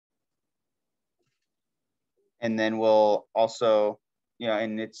And then we'll also,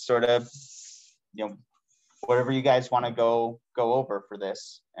 and it's sort of, whatever you guys want to go over for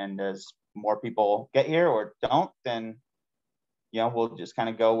this. And as more people get here or don't, then, we'll just kind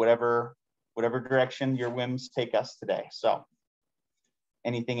of go whatever direction your whims take us today. So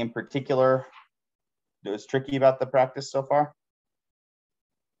anything in particular that was tricky about the practice so far?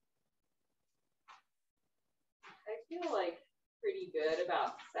 I feel like pretty good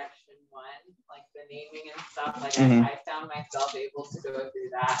about section 1, like the naming and stuff. Like I found myself able to go through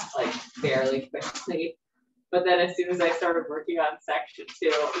that like fairly quickly. But then as soon as I started working on section 2,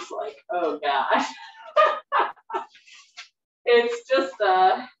 it was like, oh gosh. It's just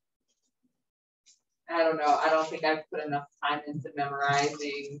I don't know. I don't think I've put enough time into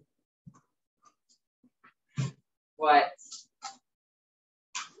memorizing what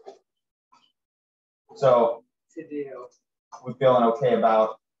to do. We feeling okay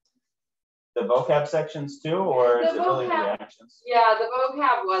about the vocab sections too, or is it really the reactions? Yeah, the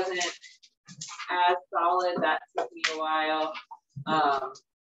vocab wasn't as solid. That took me a while.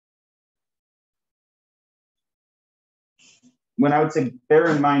 When I would say bear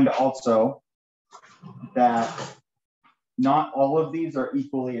in mind also that not all of these are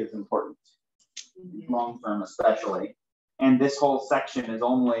equally as important, long term especially. And this whole section is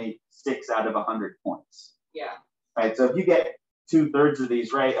only 6 out of 100 points. Yeah. Right. So if you get 2/3 of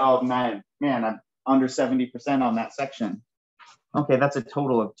these right, oh man, I'm under 70% on that section. Okay, that's a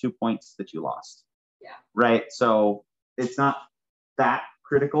total of 2 points that you lost. Yeah. Right. So it's not that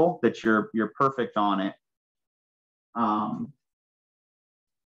critical that you're perfect on it.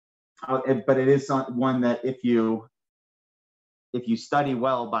 But it is one that if you study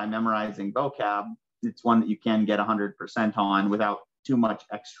well by memorizing vocab, it's one that you can get 100% on without too much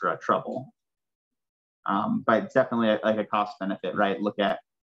extra trouble. But it's definitely like a cost benefit, right? Look at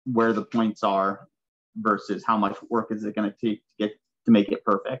where the points are versus how much work is it going to take to make it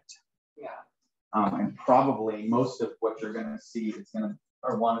perfect. Yeah. And probably most of what you're going to see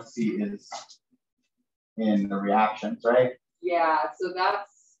want to see is in the reactions, right? Yeah. So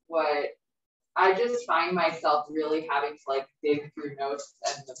that's what I just find myself really having to like dig through notes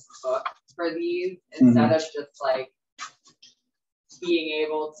and the book for these instead of just like being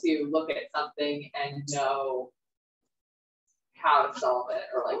able to look at something and know how to solve it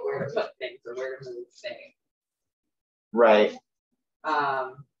or like where to put things or where to move things. Right.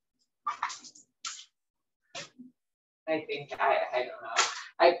 I think I don't know.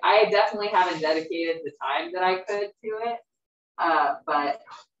 I definitely haven't dedicated the time that I could to it. But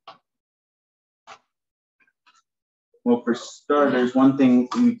well, for starters, one thing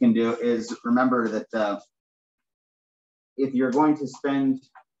you can do is remember that if you're going to spend,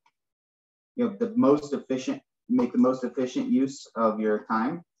 make the most efficient use of your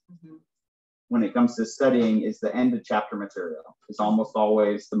time when it comes to studying is the end of chapter material. It's almost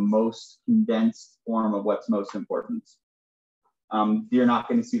always the most condensed form of what's most important. You're not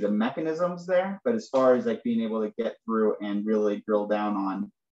going to see the mechanisms there, but as far as like being able to get through and really drill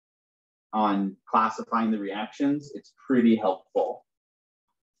down on classifying the reactions, it's pretty helpful.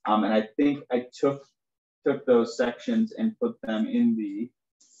 And I think I took those sections and put them in the.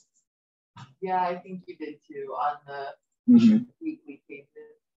 Yeah, I think you did too on the weekly pages.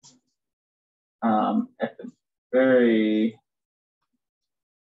 At the very,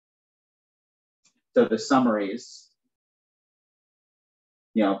 so the summaries,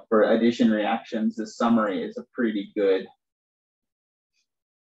 for addition reactions, the summary is a pretty good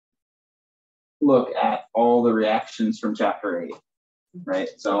look at all the reactions from chapter 8, right?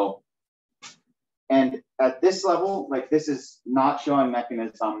 So, and at this level, like this is not showing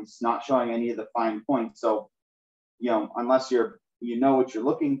mechanisms, not showing any of the fine points. So, unless you know what you're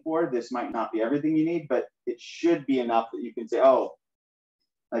looking for, this might not be everything you need, but it should be enough that you can say, oh,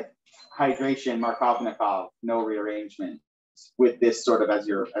 like hydration, Markovnikov, no rearrangement, with this sort of as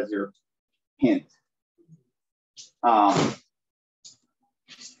your hint.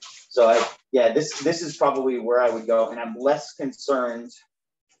 So this is probably where I would go, and I'm less concerned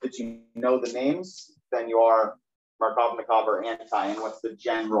that you know the names than you are Markovnikov or anti, and what's the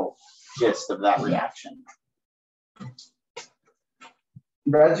general gist of that reaction.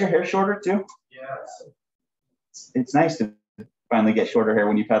 Brad, is your hair shorter too? Yes. It's nice to finally get shorter hair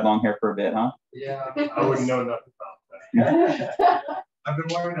when you've had long hair for a bit, huh? Yeah, I wouldn't know nothing about that. I've been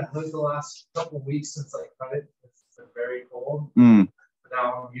wearing a hood the last couple of weeks since I cut it. It's been very cold. But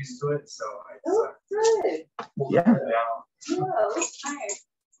now I'm used to it, so I good. Yeah. Oh, that's nice.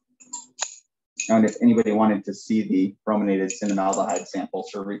 And if anybody wanted to see the brominated cinnamaldehyde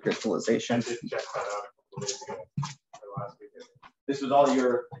samples for recrystallization, I did check that out a couple days ago. Last weekend. This was all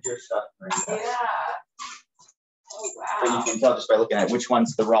your stuff. Right? Yeah. Oh, But you wow. can tell just by looking at which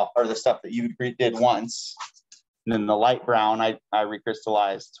one's the raw or the stuff that you did once. And then the light brown, I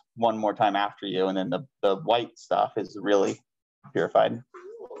recrystallized one more time after you. And then the white stuff is really purified.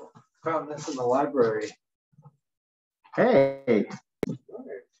 Found this in the library. Hey,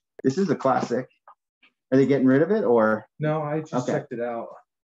 this is a classic. Are they getting rid of it or? No, I just checked it out.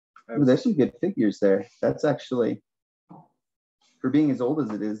 Ooh, there's some good figures there. That's actually, for being as old as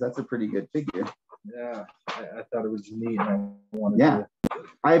it is, that's a pretty good figure. Yeah, I thought it was neat. I wanted to.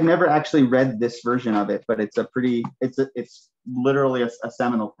 I've never actually read this version of it, but it's a pretty, it's literally a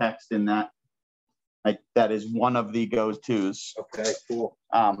seminal text in that, like that is one of the go-tos. Okay, cool.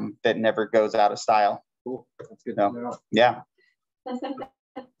 That never goes out of style. Cool. That's good to know. Yeah.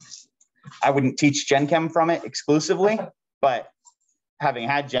 I wouldn't teach Gen Chem from it exclusively, but having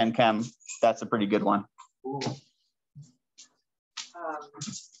had Gen Chem, that's a pretty good one.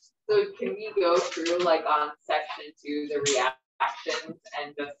 So can we go through like on section 2 the reactions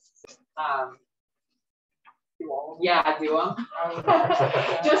and just do them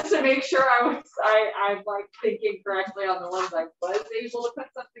just to make sure I'm like thinking correctly on the ones I was able to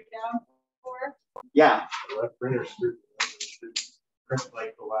put something down for. Yeah. That printer should print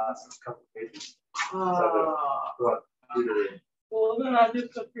like the last couple pages. Well, then I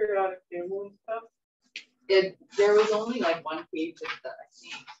just a periodic table and stuff. There was only like one page of the I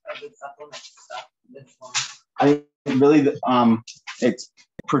think of the supplement stuff. This one. I really it's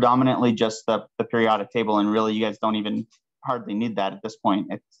predominantly just the periodic table, and really you guys don't even hardly need that at this point.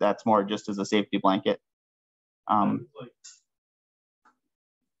 That's more just as a safety blanket.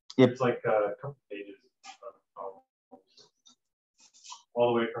 It's like a couple pages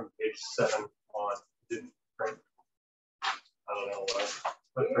all the way from page 7 on. Didn't print. I don't know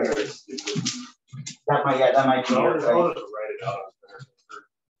what printer is stupid. That might be. I'll just write it out.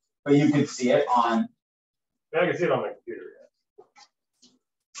 But you can see it on. Yeah, I can see it on my computer.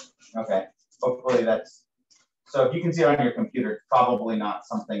 Yeah. Okay. Hopefully that's. So if you can see it on your computer, it's probably not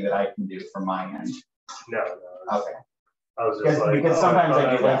something that I can do from my end. No. Okay. I was just like, because sometimes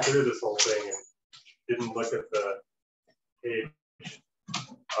I do went through this whole thing and didn't look at the page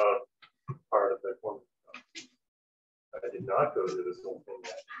part of the one. I did not go through this whole thing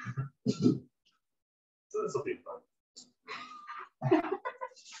yet. So this will be fun.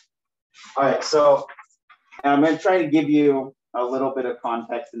 All right, so I'm going to try to give you a little bit of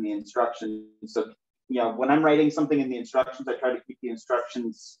context in the instructions. So, when I'm writing something in the instructions, I try to keep the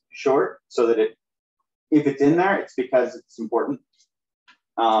instructions short so that if it's in there, it's because it's important.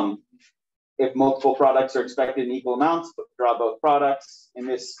 If multiple products are expected in equal amounts, draw both products. And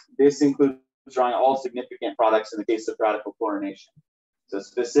this includes drawing all significant products in the case of radical chlorination. So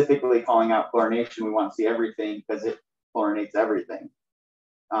specifically calling out chlorination, we want to see everything because it chlorinates everything.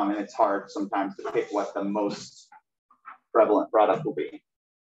 And it's hard sometimes to pick what the most prevalent product will be.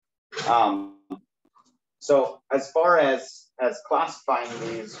 So as far as classifying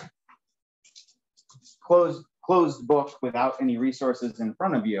these, closed book without any resources in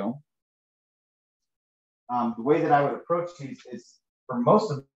front of you, the way that I would approach these is, for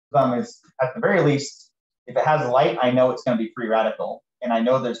most of them, is at the very least, if it has light, I know it's going to be free radical. And I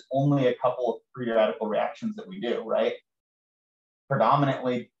know there's only a couple of free radical reactions that we do, right?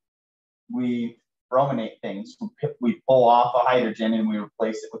 Predominantly, we brominate things. We pull off a hydrogen and we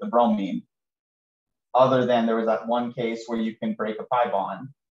replace it with a bromine. Other than there was that one case where you can break a pi bond.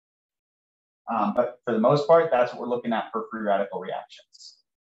 But for the most part, that's what we're looking at for free radical reactions.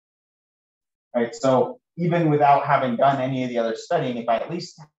 Right, so even without having done any of the other studying, if I at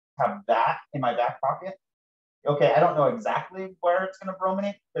least have that in my back pocket, okay, I don't know exactly where it's going to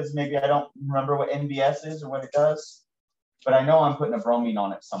brominate because maybe I don't remember what NBS is or what it does, but I know I'm putting a bromine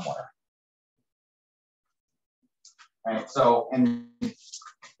on it somewhere. Right, so, and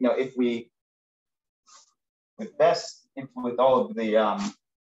if we, with all of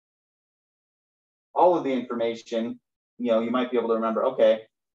the information, you might be able to remember, okay,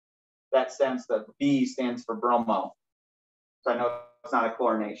 that stands, the B stands for bromo. So I know it's not a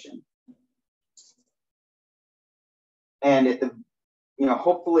chlorination. And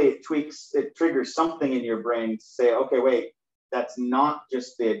hopefully it triggers something in your brain to say, okay, wait, that's not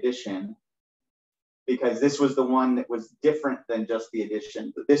just the addition, because this was the one that was different than just the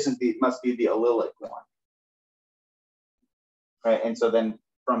addition. But this must be the allylic one. Right, and so then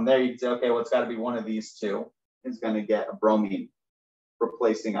from there you'd say, okay, well, it's got to be one of these two is going to get a bromine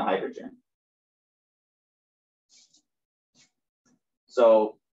replacing a hydrogen.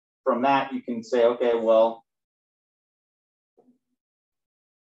 So from that, you can say, okay, well,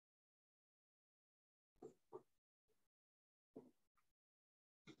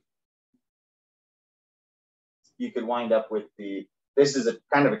 you could wind up with this is a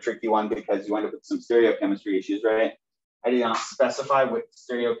kind of a tricky one because you wind up with some stereochemistry issues, right? I did not specify what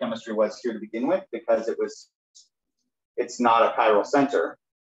stereochemistry was here to begin with because it's not a chiral center,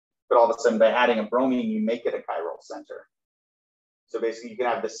 but all of a sudden by adding a bromine, you make it a chiral center. So basically you can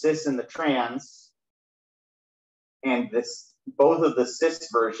have the cis and the trans, and both of the cis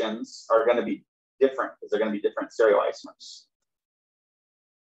versions are going to be different because they're going to be different stereoisomers.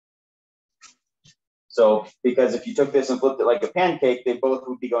 So because if you took this and flipped it like a pancake, they both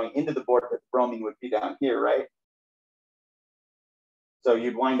would be going into the board, but the bromine would be down here, right? So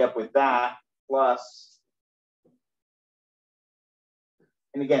you'd wind up with that plus,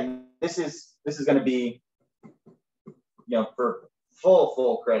 and again, this is going to be, for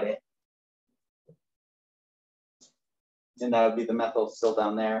full credit. And that would be the methyl still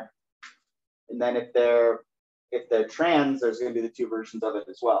down there. And then if they're trans, there's going to be the two versions of it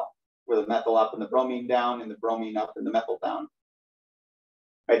as well, where the methyl up and the bromine down, and the bromine up and the methyl down.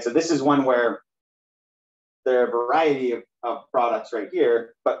 Right, so this is one where there are a variety of products right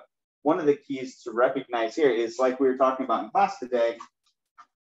here, but one of the keys to recognize here is like we were talking about in class today.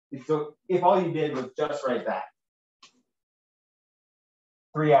 So if all you did was just write that,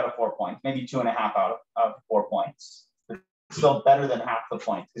 3 out of 4 points, maybe 2.5 out of 4 points, it's still better than half the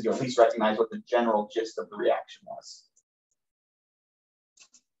points because you at least recognize what the general gist of the reaction was.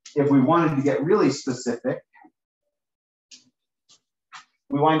 If we wanted to get really specific,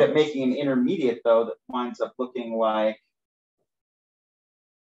 we wind up making an intermediate though that winds up looking like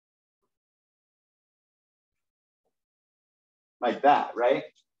that, right?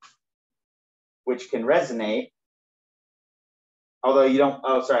 Which can resonate. Although you don't,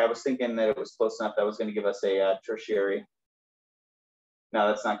 oh, sorry, I was thinking that it was close enough that was going to give us a tertiary. No,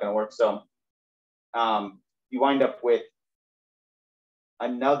 that's not going to work. So you wind up with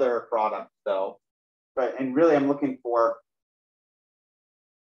another product though, right? And really I'm looking for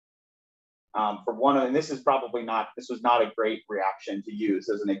one of, and this is probably not, this was not a great reaction to use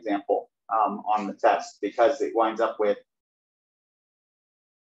as an example on the test because it winds up with,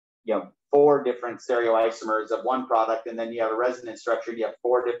 4 different stereoisomers of one product, and then you have a resonance structure, you have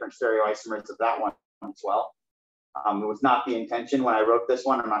 4 different stereoisomers of that one as well. It was not the intention when I wrote this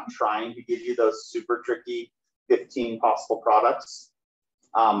one. I'm not trying to give you those super tricky 15 possible products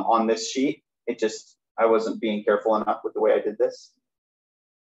on this sheet. It just, I wasn't being careful enough with the way I did this.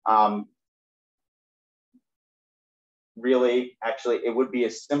 Really, actually, it would be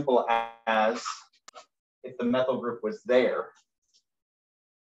as simple as if the methyl group was there.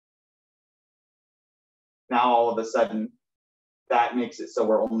 Now, all of a sudden, that makes it so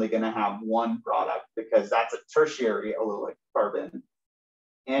we're only going to have one product because that's a tertiary allylic carbon.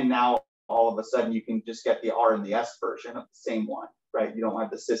 And now, all of a sudden, you can just get the R and the S version of the same one, right? You don't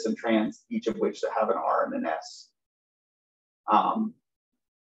have the cis and trans, each of which have an R and an S.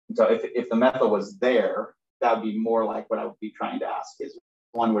 So if the methyl was there, that would be more like what I would be trying to ask is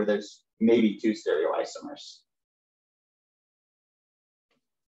one where there's maybe 2 stereoisomers.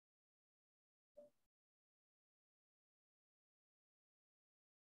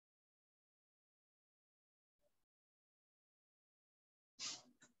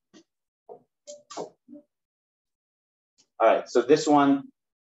 All right, so this one,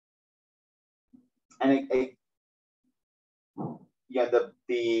 and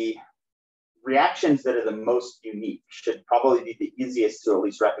the reactions that are the most unique should probably be the easiest to at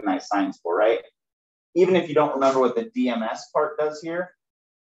least recognize signs for, right? Even if you don't remember what the DMS part does here,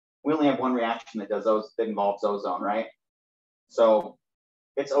 we only have one reaction that does those that involves ozone, right? So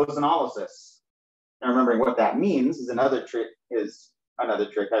it's ozonolysis. Now remembering what that means is another trick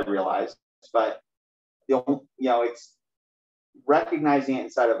I realized, but it's recognizing it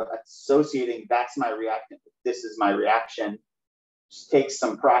instead of associating that's my reactant, this is my reaction. Just takes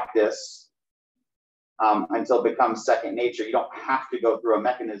some practice until it becomes second nature. You don't have to go through a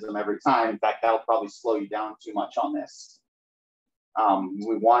mechanism every time. In fact, that'll probably slow you down too much on this.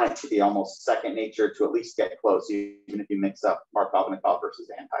 We want it to be almost second nature to at least get close, even if you mix up Markov-Nikov versus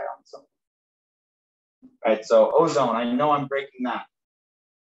anion. So, right, so ozone, I know I'm breaking that.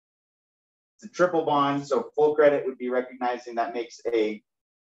 It's a triple bond, so full credit would be recognizing that makes a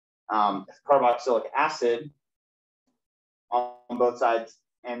carboxylic acid on both sides.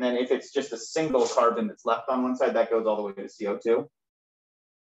 And then if it's just a single carbon that's left on one side, that goes all the way to CO2.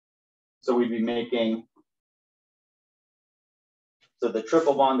 So we'd be making, so the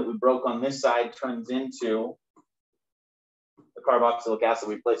triple bond that we broke on this side turns into the carboxylic acid.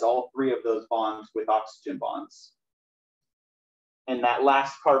 We place all 3 of those bonds with oxygen bonds. And that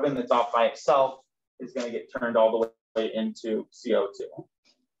last carbon that's off by itself is going to get turned all the way into CO2.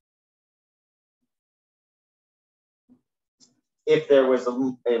 if there was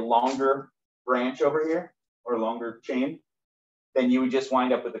a longer branch over here or longer chain, then you would just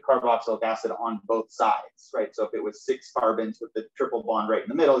wind up with the carboxylic acid on both sides, right? So if it was 6 carbons with the triple bond right in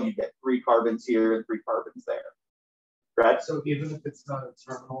the middle, you get 3 carbons here and 3 carbons there, correct? So even if it's not a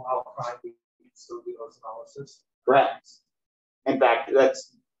terminal alkyne, we can still do ozonolysis? Correct. In fact,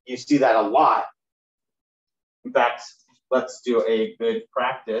 you see that a lot. In fact, let's do a good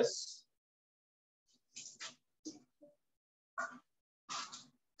practice.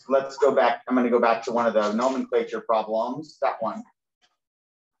 Let's go back. I'm going to go back to one of the nomenclature problems, that one.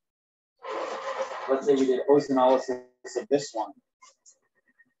 Let's say we did ozonolysis of this one.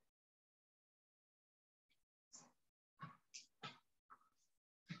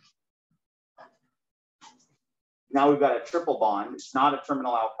 Now we've got a triple bond. It's not a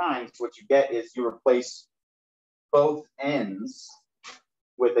terminal alkyne. So what you get is you replace both ends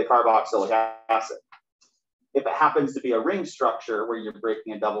with a carboxylic acid. If it happens to be a ring structure where you're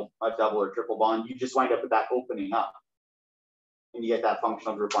breaking a double or triple bond, you just wind up with that opening up. And you get that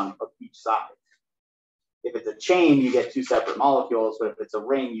functional group on each side. If it's a chain, you get 2 separate molecules, but if it's a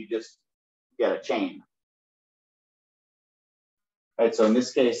ring, you just get a chain. Right, so in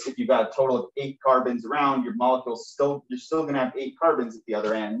this case, if you've got a total of 8 carbons around, your molecule's you're still going to have 8 carbons at the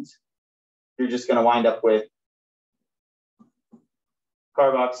other end. You're just going to wind up with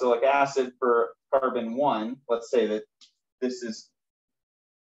carboxylic acid for carbon 1. Let's say that this is,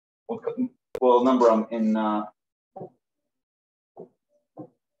 we'll number them in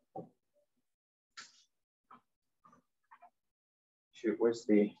shoot, where's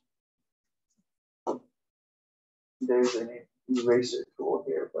there's an eraser tool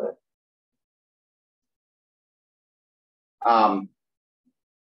here, but all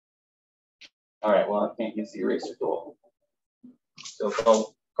right, well, I can't use the eraser tool.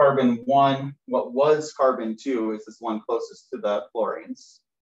 So carbon 1, what was carbon 2 is this one closest to the fluorines.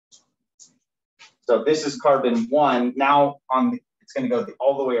 So this is carbon 1. Now it's going to go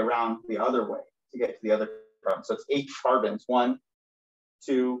all the way around the other way to get to the other carbon. So it's 8 carbons. 1,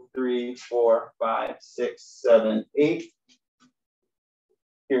 2, 3, 4, 5, 6, 7, 8.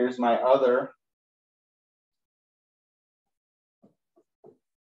 Here's my other.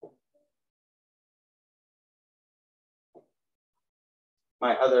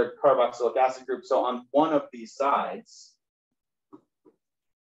 My other carboxylic acid group. So on one of these sides,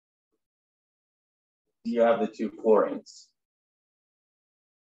 you have the 2 fluorines,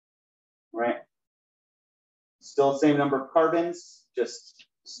 right? Still the same number of carbons, just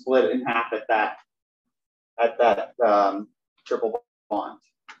split in half at that triple bond.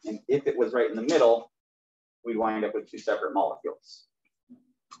 And if it was right in the middle, we'd wind up with 2 separate molecules.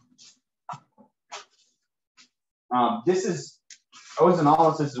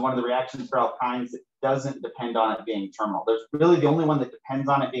 Ozonolysis is one of the reactions for alkynes that doesn't depend on it being terminal. There's really the only one that depends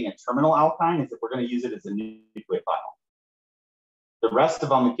on it being a terminal alkyne is if we're going to use it as a nucleophile. The rest of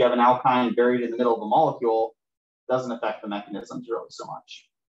them, if you have an alkyne buried in the middle of a molecule, doesn't affect the mechanisms really so much.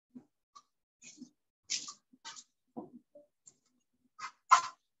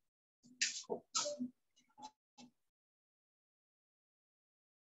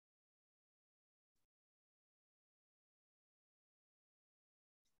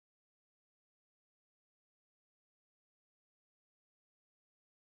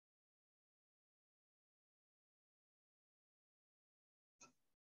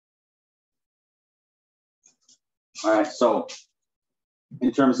 All right, so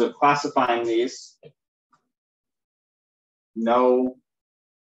in terms of classifying these, no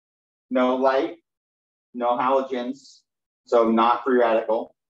light, no halogens, so not free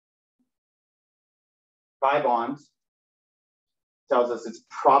radical. Pi bonds tells us it's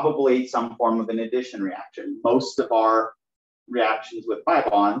probably some form of an addition reaction. Most of our reactions with pi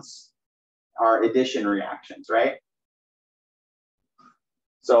bonds are addition reactions, right?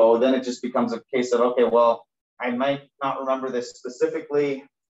 So then it just becomes a case of, okay, well, I might not remember this specifically,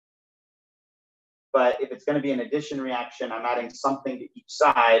 but if it's going to be an addition reaction, I'm adding something to each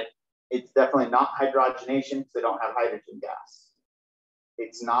side. It's definitely not hydrogenation because I don't have hydrogen gas.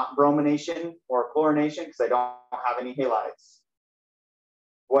 It's not bromination or chlorination because I don't have any halides.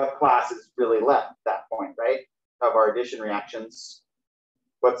 What class is really left at that point, right? Of our addition reactions.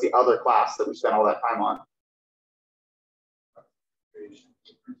 What's the other class that we spent all that time on?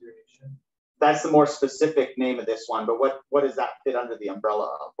 That's the more specific name of this one, but what does that fit under the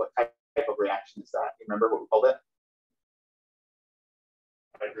umbrella of? What type of reaction is that? You remember what we called it?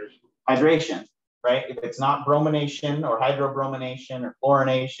 Hydration. Hydration, right? If it's not bromination or hydrobromination or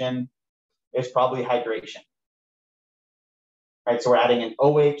chlorination, it's probably hydration. Right, so we're adding an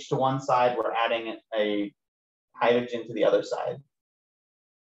OH to one side, we're adding a hydrogen to the other side.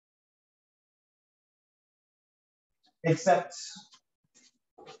 Except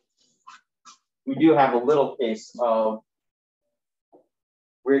we do have a little case of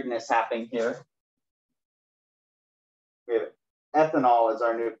weirdness happening here. We have ethanol as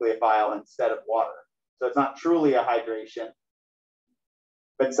our nucleophile instead of water. So it's not truly a hydration,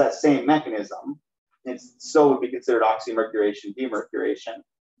 but it's that same mechanism. It still would be considered oxymercuration, demercuration.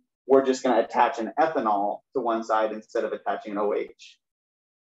 We're just going to attach an ethanol to one side instead of attaching an OH.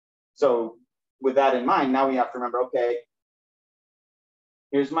 So with that in mind, now we have to remember, okay,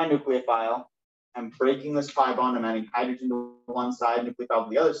 here's my nucleophile. I'm breaking this pi bond. I'm adding hydrogen to one side, nucleophile to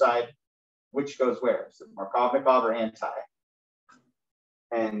the other side. Which goes where? So Markovnikov or anti?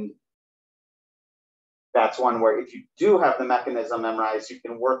 And that's one where if you do have the mechanism memorized, you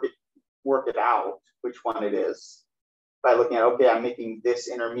can work it out which one it is by looking at, okay, I'm making this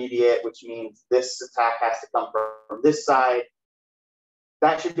intermediate, which means this attack has to come from this side.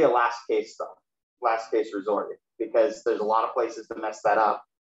 That should be a last case though, last case resort, because there's a lot of places to mess that up.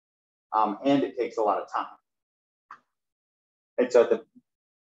 And it takes a lot of time. And so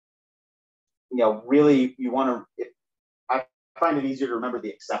really you want to, I find it easier to remember the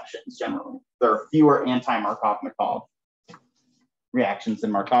exceptions generally. There are fewer anti-Markovnikov reactions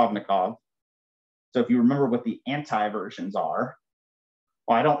than Markovnikov. So if you remember what the anti-versions are,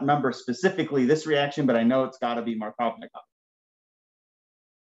 well, I don't remember specifically this reaction, but I know it's got to be Markovnikov.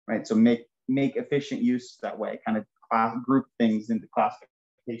 Right, so make efficient use that way, kind of group things into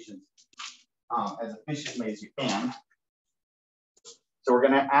classifications as efficiently as you can. So we're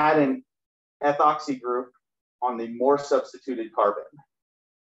going to add an ethoxy group on the more substituted carbon.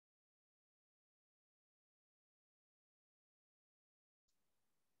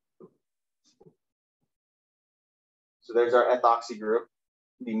 So there's our ethoxy group.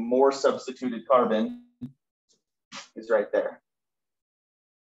 The more substituted carbon is right there.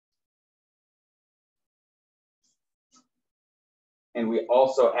 And we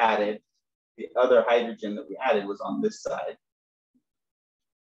also added, the other hydrogen that we added was on this side.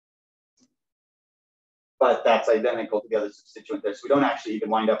 But that's identical to the other substituent there. So we don't actually even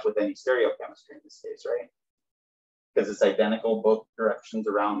wind up with any stereochemistry in this case, right? Because it's identical both directions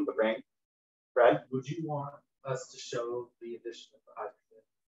around the ring. Right? Would you want us to show the addition of the hydrogen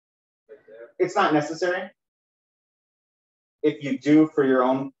right there? It's not necessary. If you do for your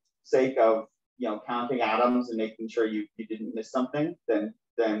own sake of counting atoms and making sure you didn't miss something, then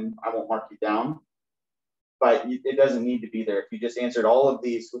I won't mark you down. But it doesn't need to be there. If you just answered all of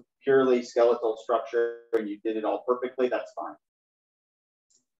these with purely skeletal structure and you did it all perfectly, that's fine.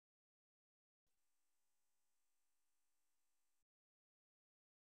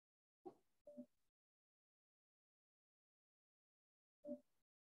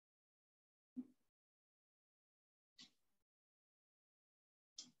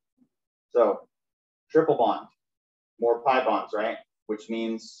 So triple bond, more pi bonds, right? Which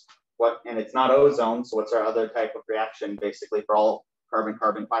means what, and it's not ozone, so what's our other type of reaction basically for all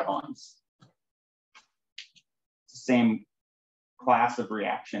carbon-carbon pi bonds? It's the same class of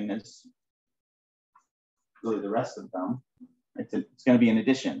reaction as really the rest of them. It's going to be an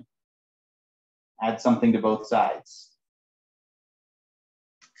addition. Add something to both sides.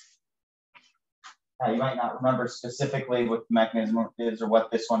 You might not remember specifically what the mechanism is or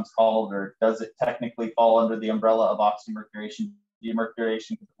what this one's called, or does it technically fall under the umbrella of oxymercuration,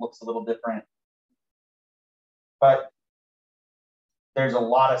 demercuration, because it looks a little different. But there's a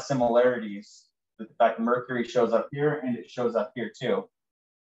lot of similarities with the fact that mercury shows up here and it shows up here too.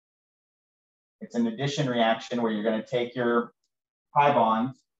 It's an addition reaction where you're going to take your pi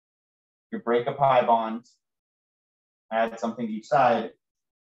bond, you break a pi bond, add something to each side,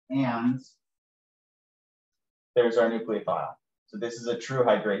 and there's our nucleophile. So this is a true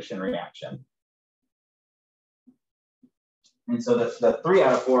hydration reaction. And so the 3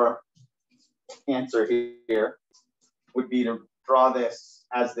 out of 4 answer here would be to draw this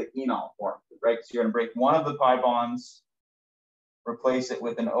as the enol form, right? So you're going to break one of the pi bonds, replace it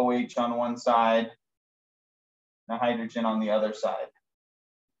with an OH on one side, and a hydrogen on the other side.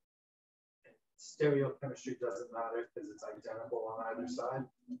 Stereochemistry doesn't matter because it's identical on either side.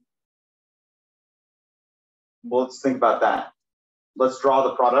 Well, let's think about that. Let's draw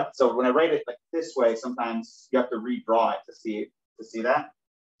the product. So when I write it like this way, sometimes you have to redraw it to see that.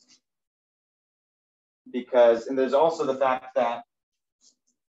 Because, and there's also the fact that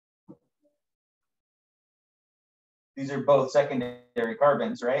these are both secondary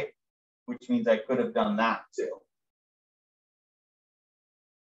carbons, right? Which means I could have done that too.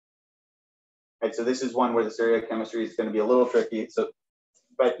 Right, so this is one where the stereochemistry is going to be a little tricky. So,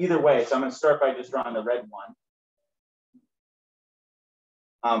 but either way, so I'm going to start by just drawing the red one.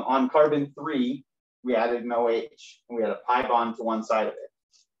 On carbon 3, we added an OH, and we had a pi bond to one side of it.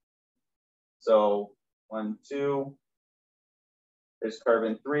 So 1, 2, there's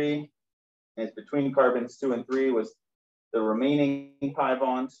carbon 3, and it's between carbons 2 and 3 was the remaining pi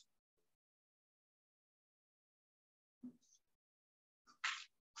bond.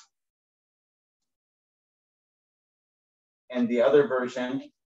 And the other version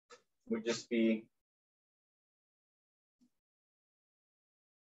would just be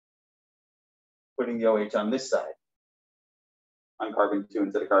putting the OH on this side, on carbon 2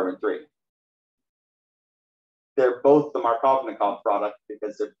 instead of carbon 3. They're both the Markovnikov product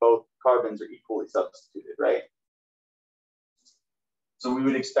because they're both carbons are equally substituted, right? So we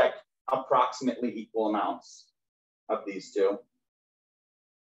would expect approximately equal amounts of these two.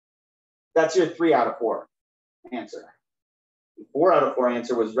 That's your 3 out of 4 answer. The 4 out of 4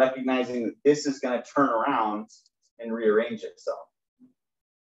 answer was recognizing that this is going to turn around and rearrange itself.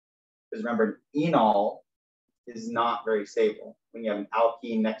 Because remember, enol is not very stable. When you have an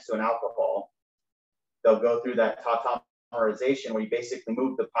alkene next to an alcohol, they'll go through that tautomerization where you basically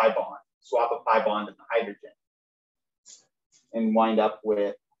move the pi bond, swap a pi bond in the hydrogen, and wind up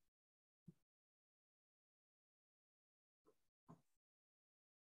with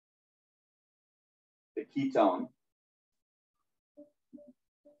the ketone.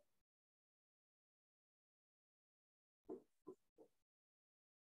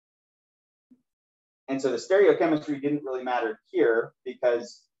 And so the stereochemistry didn't really matter here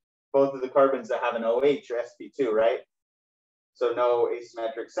because both of the carbons that have an OH are sp2, right? So no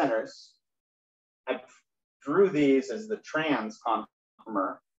asymmetric centers. I drew these as the trans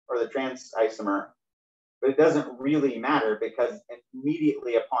conformer or the trans isomer, but it doesn't really matter because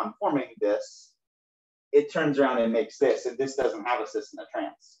immediately upon forming this, it turns around and makes this, and this doesn't have a cis and a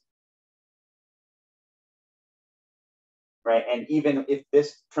trans. Right, and even if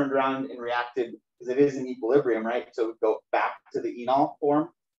this turned around and reacted, because it is in equilibrium, right? So it would go back to the enol form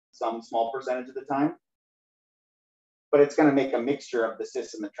some small percentage of the time. But it's going to make a mixture of the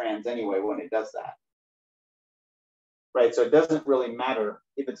cis and the trans anyway when it does that. Right, so it doesn't really matter.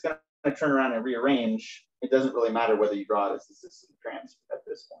 If it's going to turn around and rearrange, it doesn't really matter whether you draw it as the cis and the trans at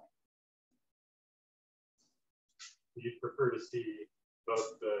this point. You'd prefer to see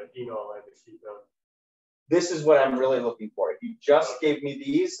both the enol and the ketone. This is what I'm really looking for. If you just gave me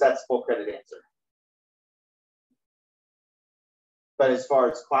these, that's full credit answer. But as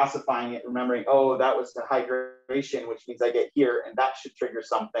far as classifying it, remembering, oh, that was the hydration, which means I get here, and that should trigger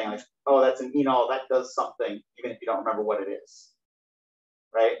something. Like, oh, that's an enol, that does something, even if you don't remember what it is,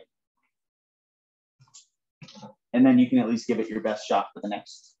 right? And then you can at least give it your best shot for the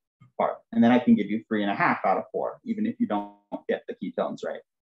next part. And then I can give you 3.5 out of 4, even if you don't get the ketones right.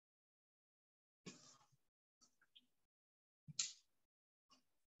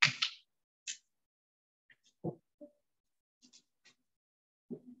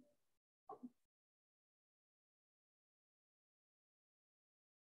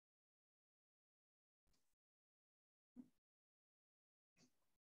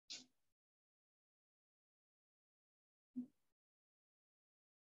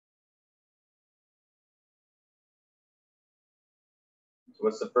 So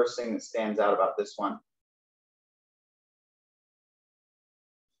what's the first thing that stands out about this one?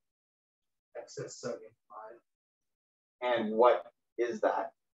 Excess sodium amide. And what is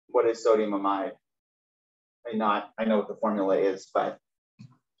that? What is sodium amide? I know what the formula is, but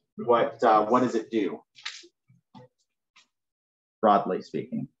what does it do? Broadly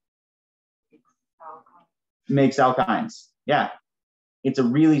speaking. Makes alkynes. Yeah. It's a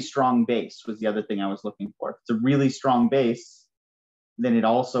really strong base was the other thing I was looking for. If it's a really strong base, then it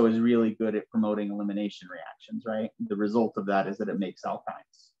also is really good at promoting elimination reactions, right? The result of that is that it makes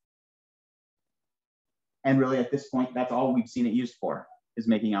alkynes. And really at this point, that's all we've seen it used for, is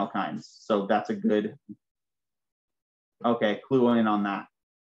making alkynes. So that's a good, okay, clue in on that,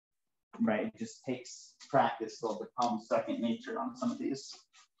 right? It just takes practice to become second nature on some of these.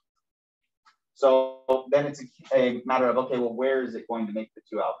 So then it's a matter of, okay, well, where is it going to make the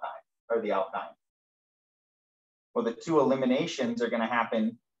 2 alkyne or the alkyne? Well, the 2 eliminations are going to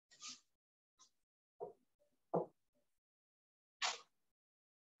happen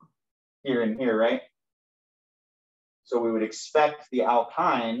here and here, right? So we would expect the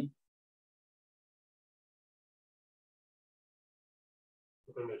alkyne.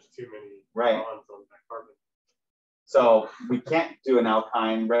 But then there's too many right. bonds on that carbon. So we can't do an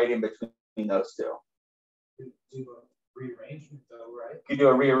alkyne right in between those 2. Do a rearrangement though, right? You do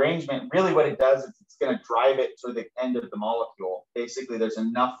a rearrangement. Really what it does is it's going to drive it to the end of the molecule. Basically, there's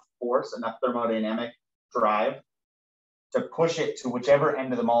enough force, enough thermodynamic drive to push it to whichever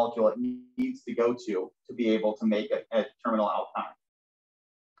end of the molecule it needs to go to be able to make a terminal alkyne.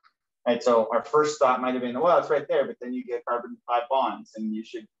 Right, so our first thought might have been, well, it's right there, but then you get carbon 5 bonds, and you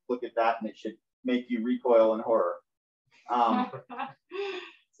should look at that, and it should make you recoil in horror.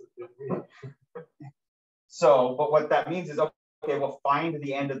 So, but what that means is, okay, well, find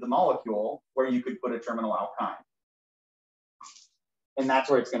the end of the molecule where you could put a terminal alkyne. And that's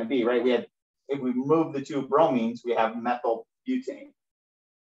where it's going to be, right? If we remove the 2 bromines, we have methyl butane.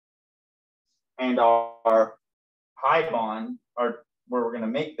 And our pi bond, where we're going to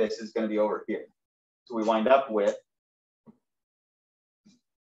make this, is going to be over here. So we wind up with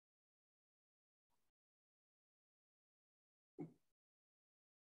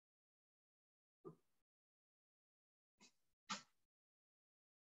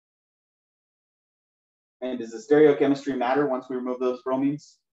and does the stereochemistry matter once we remove those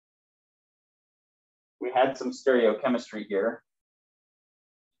bromines? We had some stereochemistry here.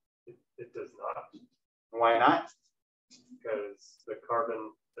 It does not. Why not? Because the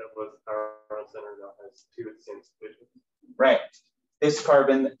carbon that was chiral center now has 2 of the same solution. Right. This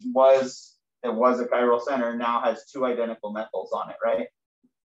carbon that was a chiral center now has 2 identical methyls on it, right?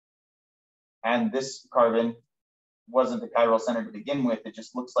 And this carbon wasn't a chiral center to begin with. It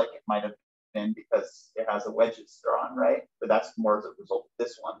just looks like it might have been because it has a wedges drawn, right? But that's more as a result of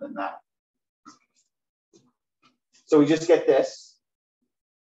this one than that. So we just get this.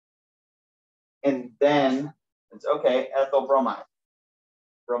 And then it's okay, ethyl bromide,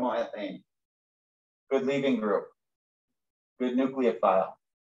 bromoethane. Good leaving group, good nucleophile.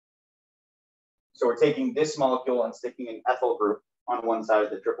 So we're taking this molecule and sticking an ethyl group on one side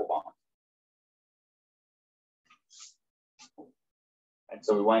of the triple bond. And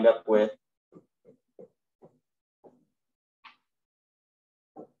so we wind up with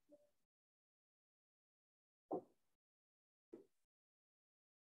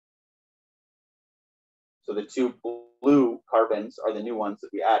so the 2 blue carbons are the new ones that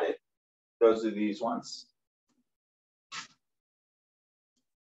we added. Those are these ones.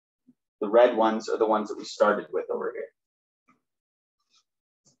 The red ones are the ones that we started with over here.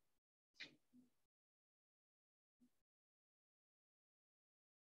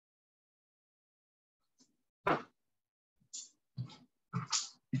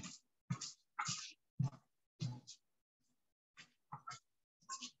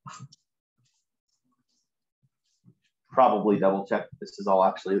 Probably double check that this is all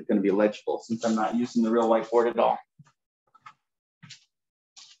actually going to be legible since I'm not using the real whiteboard at all.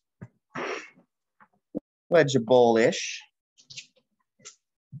 Legible-ish.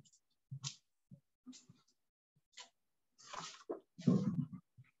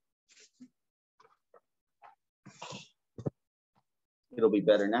 It'll be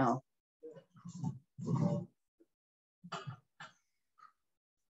better now.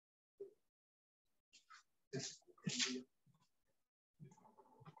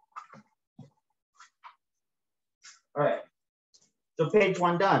 All right, so page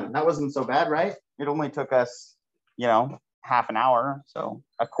 1 done. That wasn't so bad, right? It only took us, half an hour, so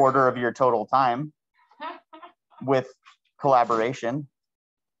a quarter of your total time with collaboration.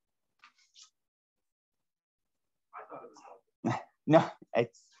 No,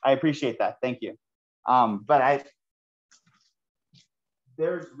 I appreciate that. Thank you. But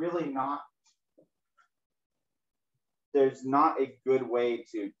there's not a good way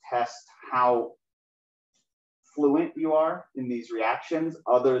to test how fluent you are in these reactions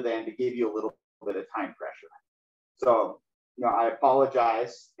other than to give you a little bit of time pressure. So, I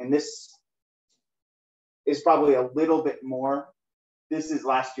apologize. And this is probably a little bit more. This is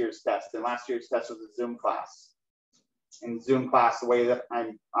last year's test, and last year's test was a Zoom class. In Zoom class, the way that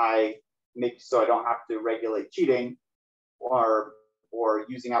I make so I don't have to regulate cheating or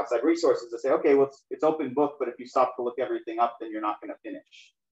using outside resources to say, okay, well, it's open book, but if you stop to look everything up, then you're not going to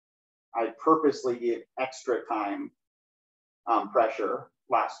finish. I purposely give extra time pressure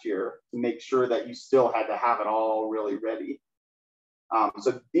last year to make sure that you still had to have it all really ready.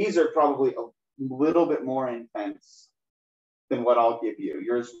 So these are probably a little bit more intense than what I'll give you.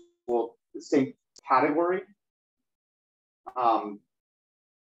 Yours will the same category.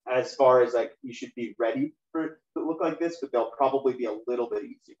 As far as like you should be ready for it to look like this, but they'll probably be a little bit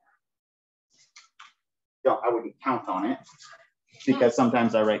easier. I wouldn't count on it because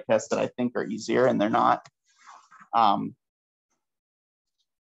sometimes I write tests that I think are easier and they're not.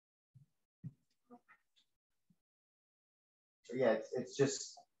 Yeah, it's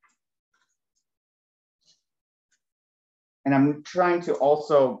just, and I'm trying to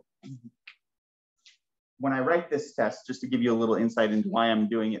also, when I write this test, just to give you a little insight into why I'm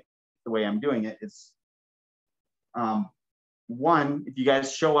doing it the way I'm doing it, is one, if you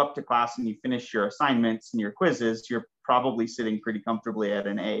guys show up to class and you finish your assignments and your quizzes, you're probably sitting pretty comfortably at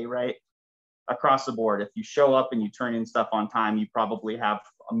an A, right? Across the board. If you show up and you turn in stuff on time, you probably have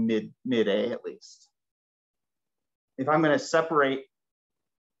a mid A at least. If I'm going to separate,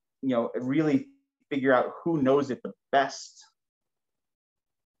 really figure out who knows it the best,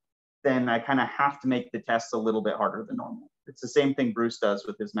 then I kind of have to make the tests a little bit harder than normal. It's the same thing Bruce does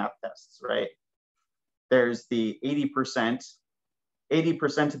with his math tests, right? There's the 80%.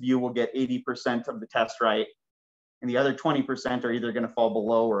 80% of you will get 80% of the test right, and the other 20% are either going to fall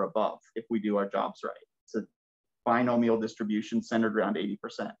below or above if we do our jobs right. It's a binomial distribution centered around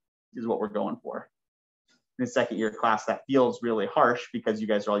 80% is what we're going for. In a second year class, that feels really harsh because you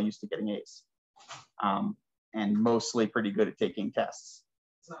guys are all used to getting A's and mostly pretty good at taking tests.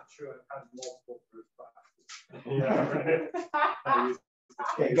 It's not true. I've had multiple group classes. Yeah.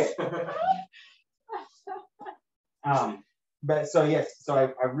 Okay, good. But so yes, so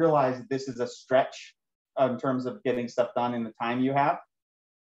I realize that this is a stretch in terms of getting stuff done in the time you have.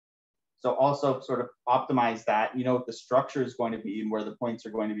 So also sort of optimize that, what the structure is going to be and where the points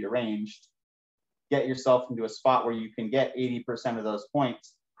are going to be arranged. Get yourself into a spot where you can get 80% of those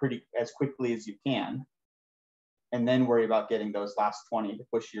points as quickly as you can. And then worry about getting those last 20 to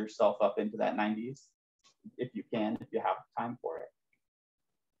push yourself up into that 90s if you can, if you have time for it.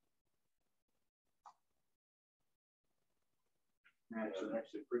 I'm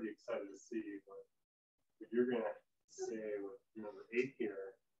actually pretty excited to see what you're going to say with number 8 here.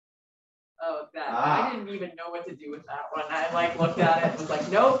 Oh, that I didn't even know what to do with that one. I looked at it and was like,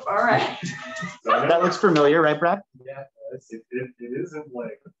 nope, all right. That looks familiar, right, Brad? Yeah, it isn't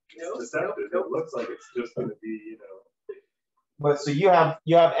deceptive. Nope. It looks like it's just going to be, But so you have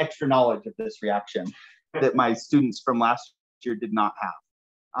extra knowledge of this reaction that my students from last year did not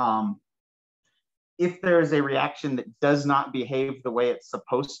have. If there is a reaction that does not behave the way it's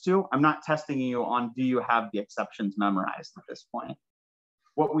supposed to, I'm not testing you on do you have the exceptions memorized at this point.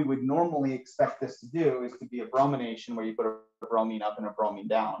 What we would normally expect this to do is to be a bromination where you put a bromine up and a bromine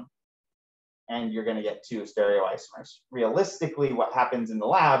down, and you're going to get 2 stereoisomers. Realistically, what happens in the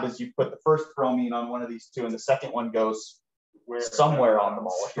lab is you put the first bromine on one of these 2 and the second one goes somewhere on the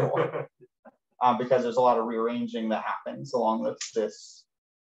molecule because there's a lot of rearranging that happens along with this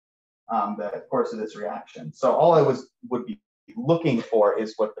the course of this reaction. So all I would be looking for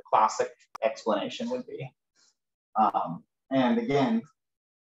is what the classic explanation would be. And again,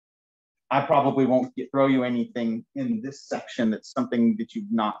 I probably won't throw you anything in this section that's something that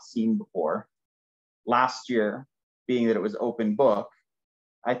you've not seen before. Last year, being that it was open book,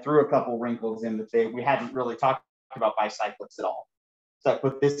 I threw a couple wrinkles in that we hadn't really talked about bicyclics at all. So I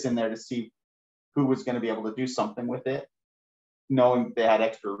put this in there to see who was going to be able to do something with it, knowing they had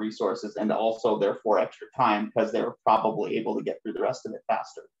extra resources and also therefore extra time because they were probably able to get through the rest of it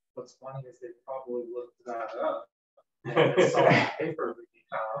faster. What's funny is they probably looked that up. They saw the paper being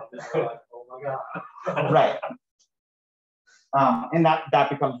found and they're like, oh my God. Right. And that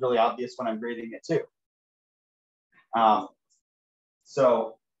becomes really obvious when I'm grading it too.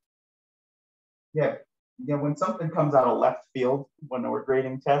 So yeah, when something comes out of left field when we're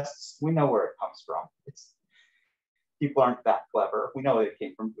grading tests, we know where it comes from. People aren't that clever. We know that it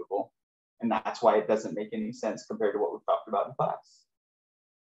came from Google, and that's why it doesn't make any sense compared to what we've talked about in class.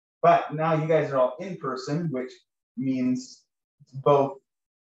 But now you guys are all in person, which means it's both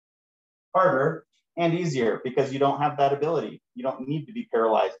harder and easier because you don't have that ability. You don't need to be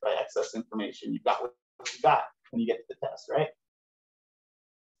paralyzed by excess information. You've got what you got when you get to the test, right?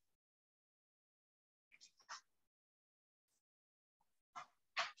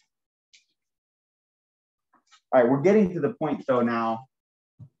 All right, we're getting to the point though now,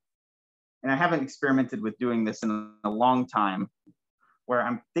 and I haven't experimented with doing this in a long time, where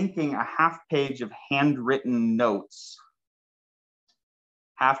I'm thinking a half page of handwritten notes,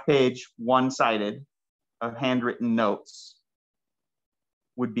 half page, one-sided of handwritten notes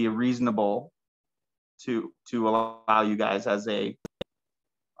would be reasonable to allow you guys as a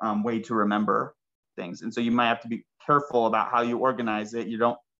way to remember things. And so you might have to be careful about how you organize it.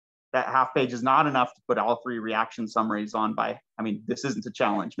 That half page is not enough to put all 3 reaction summaries on this isn't a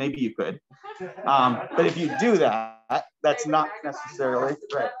challenge. Maybe you could. But if you do that, that's not necessarily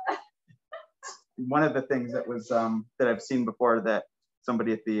right. One of the things that was that I've seen before that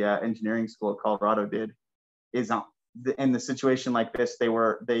somebody at the engineering school of Colorado did is in the situation like this,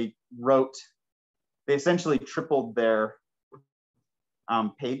 they essentially tripled their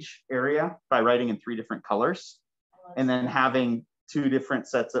page area by writing in 3 different colors and then having 3 different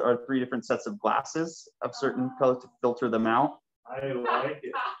sets of glasses of certain colors to filter them out. I like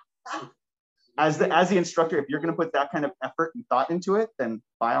it. as the instructor, if you're going to put that kind of effort and thought into it, then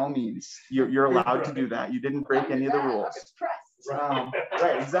by all means, you're allowed to do that. You didn't break any of the rules. Right,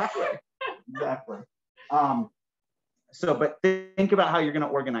 exactly. So, but think about how you're going to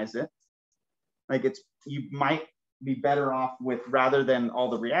organize it. Like you might be better off with, rather than all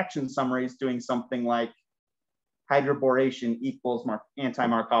the reaction summaries, doing something like hydroboration equals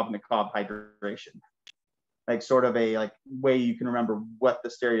anti-Markovnikov hydration. Like sort of a way you can remember what the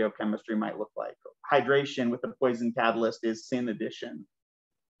stereochemistry might look like. Hydration with a poison catalyst is syn addition.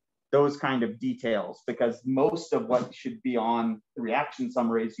 Those kind of details, because most of what should be on the reaction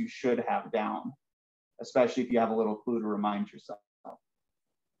summaries you should have down, especially if you have a little clue to remind yourself. All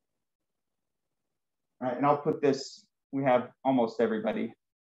right, and I'll put this, we have almost everybody,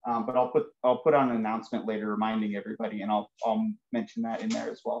 but I'll put on an announcement later reminding everybody, and I'll mention that in there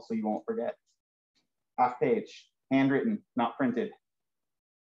as well so you won't forget. Half page, handwritten, not printed.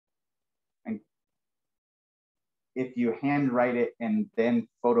 And if you handwrite it and then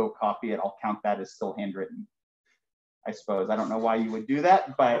photocopy it, I'll count that as still handwritten, I suppose. I don't know why you would do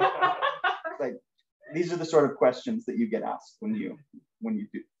that, but like these are the sort of questions that you get asked when you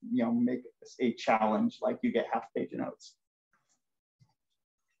do, make a challenge, like you get half page of notes.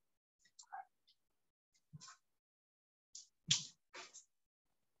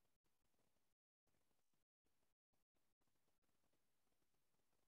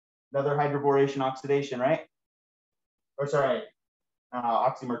 Another hydroboration oxidation, right? Or sorry,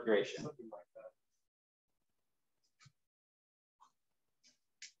 oxymercuration.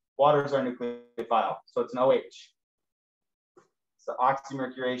 Water is our nucleophile, so it's an OH. It's the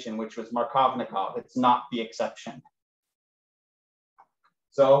oxymercuration, which was Markovnikov. It's not the exception.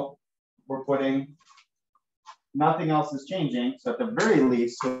 So we're putting, nothing else is changing. So at the very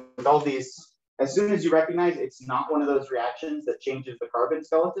least, with all these, as soon as you recognize it's not one of those reactions that changes the carbon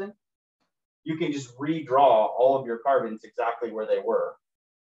skeleton, you can just redraw all of your carbons exactly where they were.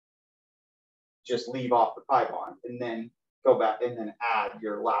 Just leave off the pi bond and then go back and then add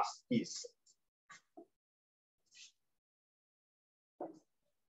your last piece.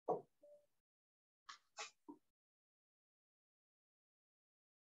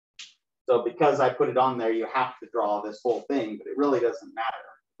 So because I put it on there, you have to draw this whole thing, but it really doesn't matter.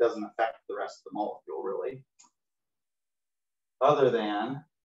 It doesn't affect the rest of the molecule really. Other than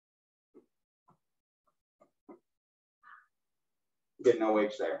get no OH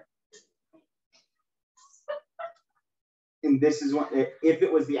there. And this is what, if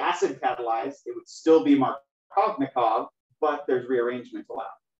it was the acid catalyzed, it would still be Markovnikov, but there's rearrangement allowed.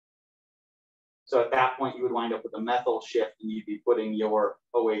 So at that point, you would wind up with a methyl shift and you'd be putting your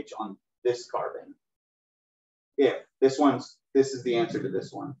OH on this carbon. If this is the answer to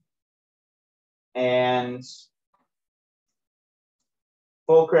this one. And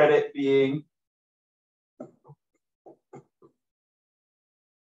full credit being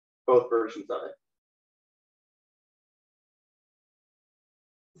both versions of it.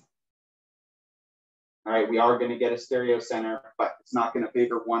 All right, we are going to get a stereo center, but it's not going to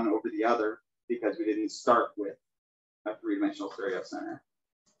favor one over the other because we didn't start with a three-dimensional stereo center.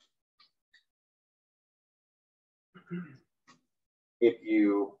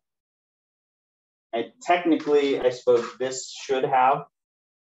 And technically, I suppose this should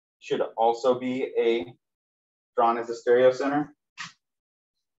also be drawn as a stereo center,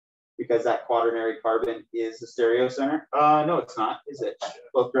 because that quaternary carbon is the stereo center. No, it's not, is it?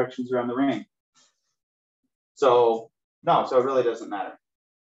 Both directions around the ring. So no, so it really doesn't matter.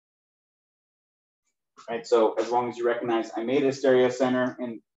 Right, so as long as you recognize I made a stereo center,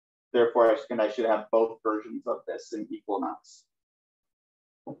 and therefore I should have both versions of this in equal amounts.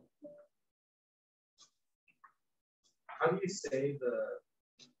 How do you say the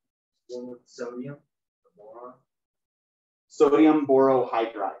one with sodium, the boron? Sodium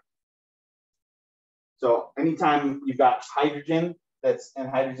borohydride. So anytime you've got hydrogen, and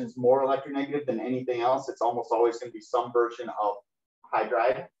hydrogen is more electronegative than anything else, it's almost always going to be some version of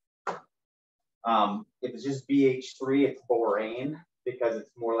hydride. If it's just BH3, it's borane, because it's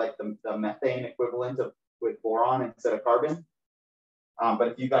more like the methane equivalent with boron instead of carbon. But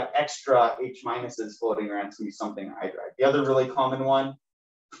if you've got extra H minuses floating around, it's going to be something hydride. The other really common one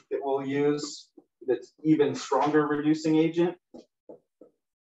that we'll use that's even stronger reducing agent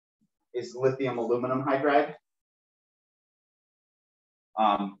is lithium aluminum hydride.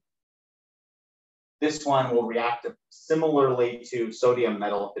 This one will react similarly to sodium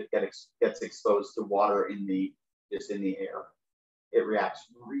metal if it gets exposed to water just in the air. It reacts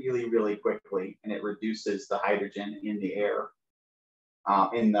really, really quickly, and it reduces the hydrogen in the air,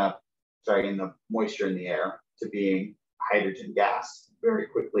 in the moisture in the air to being hydrogen gas very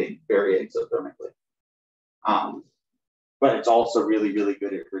quickly, very exothermically. But it's also really, really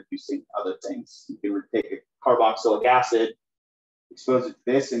good at reducing other things. You can take a carboxylic acid, expose it to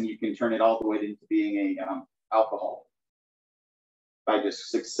this, and you can turn it all the way into being a alcohol by just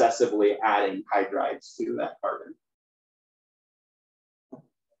successively adding hydrides to that carbon.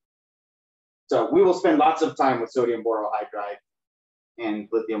 So we will spend lots of time with sodium borohydride and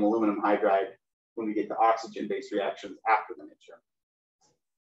lithium aluminum hydride when we get to oxygen-based reactions after the midterm.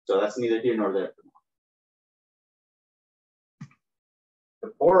 So that's neither here nor there for now.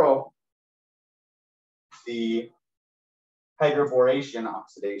 The hydroboration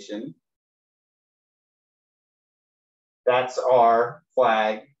oxidation, that's our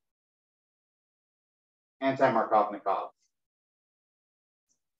flag anti-Markovnikov.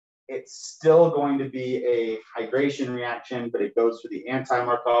 It's still going to be a hydration reaction, but it goes for the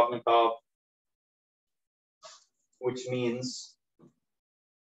anti-Markovnikov, which means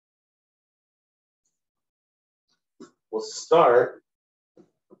we'll start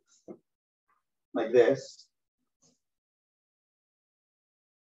like this.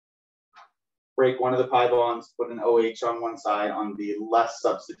 Break one of the pi bonds, put an OH on one side, on the less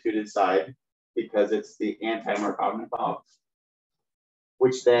substituted side, because it's the anti-Markovnikov,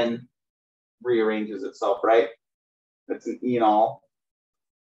 which then rearranges itself, right? That's an enol.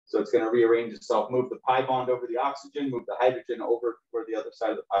 So it's going to rearrange itself, move the pi bond over the oxygen, move the hydrogen over where the other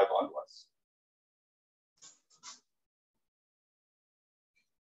side of the pi bond was.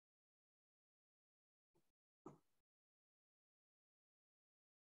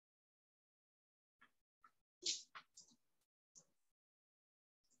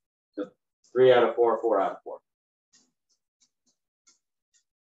 So 3 out of 4, 4 out of 4.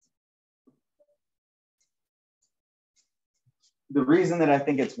 The reason that I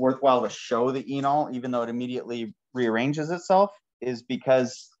think it's worthwhile to show the enol, even though it immediately rearranges itself, is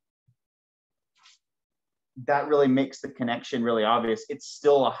because that really makes the connection really obvious. It's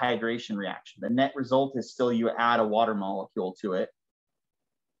still a hydration reaction. The net result is still you add a water molecule to it.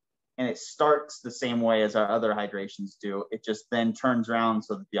 And it starts the same way as our other hydrations do. It just then turns around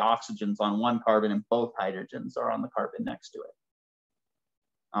so that the oxygen's on one carbon and both hydrogens are on the carbon next to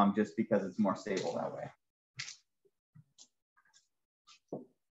it. Just because it's more stable that way.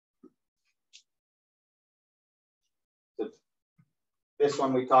 So this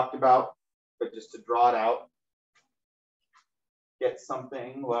one we talked about, but just to draw it out, get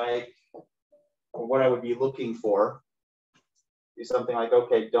something like, or what I would be looking for, is something like,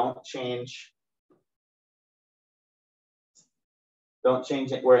 okay, don't change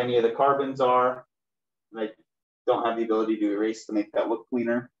it where any of the carbons are. Like, don't have the ability to erase to make that look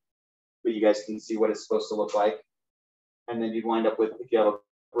cleaner, but you guys can see what it's supposed to look like. And then you'd wind up with, if you have a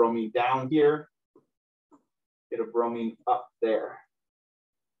bromine down here, get a bromine up there.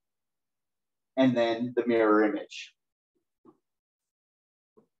 And then the mirror image.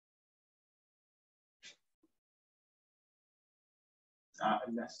 I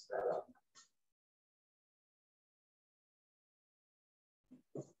messed that up.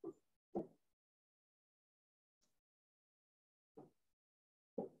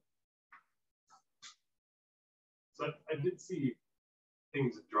 So I did see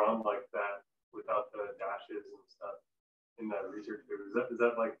things drawn like that without the dashes and stuff in that research paper. Is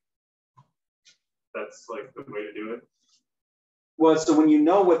that like, that's like the way to do it? Well, so when you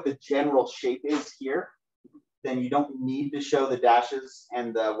know what the general shape is here, then you don't need to show the dashes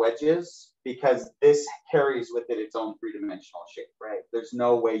and the wedges, because this carries with it its own three-dimensional shape, right? There's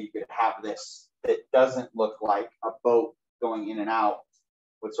no way you could have this that doesn't look like a boat going in and out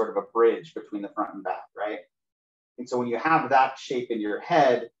with sort of a bridge between the front and back, right? And so when you have that shape in your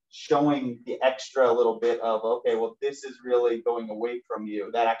head, showing the extra little bit of, okay, well, this is really going away from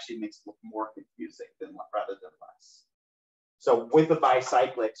you, that actually makes it look more confusing rather than less. So with the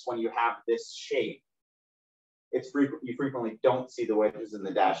bicyclics, when you have this shape, you frequently don't see the wedges and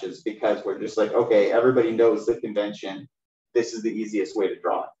the dashes, because we're just like, okay, everybody knows the convention. This is the easiest way to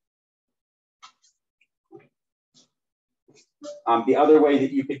draw it. The other way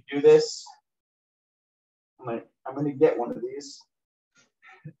that you could do this, I'm gonna get one of these.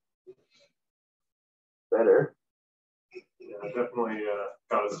 Better. Yeah, I definitely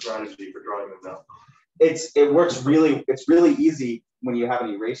got a strategy for drawing them now. It's really easy when you have an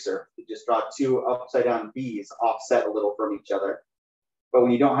eraser. You just draw two upside down V's offset a little from each other. But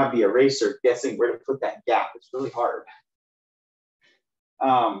when you don't have the eraser, guessing where to put that gap, it's really hard.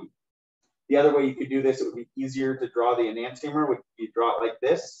 The other way you could do this, it would be easier to draw the enantiomer, would you draw it like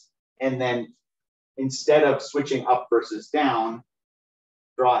this, and then instead of switching up versus down,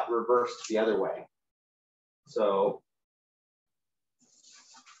 draw it reversed the other way. So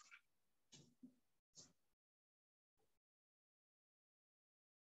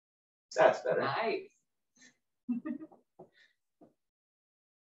That's better. Nice.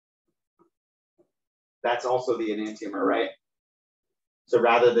 That's also the enantiomer, right? So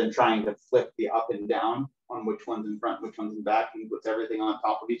rather than trying to flip the up and down on which one's in front, which one's in back, and puts everything on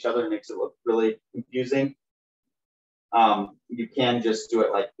top of each other and makes it look really confusing. You can just do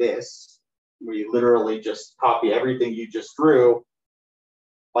it like this, where you literally just copy everything you just drew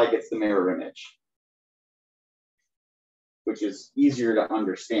like it's the mirror image, which is easier to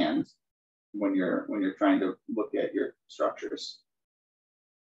understand when you're trying to look at your structures.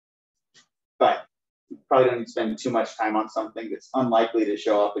 But you probably don't need to spend too much time on something that's unlikely to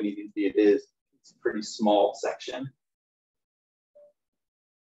show up, and even if it is, it's a pretty small section.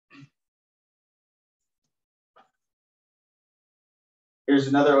 Here's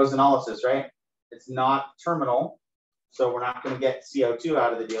another ozonolysis, right? It's not terminal, so we're not going to get CO2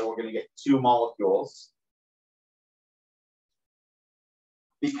 out of the deal. We're going to get two molecules.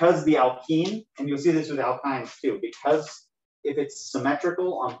 Because the alkene, and you'll see this with alkynes too, because if it's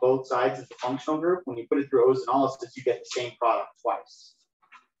symmetrical on both sides of the functional group, when you put it through ozonolysis, you get the same product twice,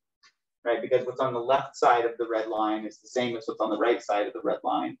 right? Because what's on the left side of the red line is the same as what's on the right side of the red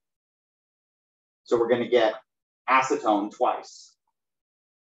line. So we're going to get acetone twice.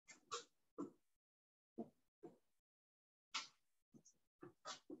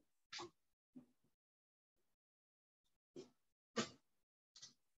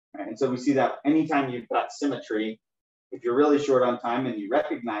 Right, and so we see that anytime you've got symmetry, if you're really short on time and you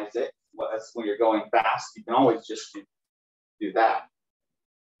recognize it, well, that's when you're going fast, you can always just do that.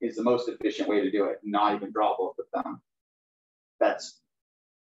 Is the most efficient way to do it, not even draw both of them. That's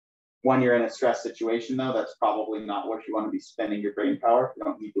when you're in a stress situation, though, that's probably not where you want to be spending your brain power. You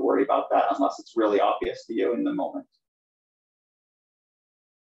don't need to worry about that unless it's really obvious to you in the moment.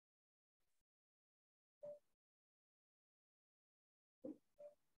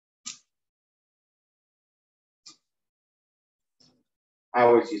 I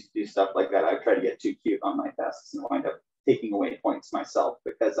always used to do stuff like that. I try to get too cute on my tests and wind up taking away points myself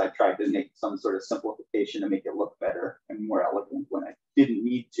because I tried to make some sort of simplification to make it look better and more elegant when I didn't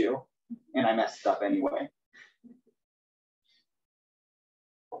need to, and I messed up anyway.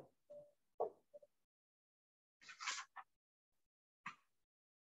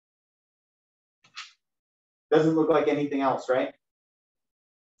 Doesn't look like anything else, right?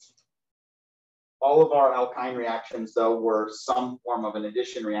 All of our alkyne reactions, though, were some form of an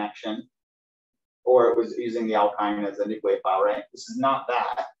addition reaction, or it was using the alkyne as a nucleophile, right? This is not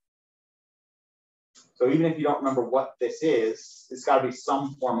that. So even if you don't remember what this is, it's got to be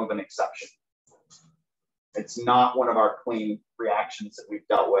some form of an exception. It's not one of our clean reactions that we've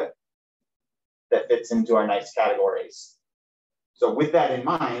dealt with that fits into our nice categories. So with that in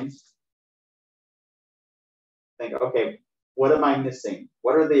mind, think, okay, what am I missing?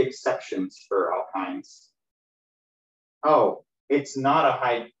 What are the exceptions for alkynes? Oh, it's not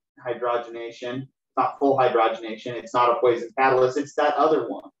a hydrogenation, not full hydrogenation. It's not a poison catalyst. It's that other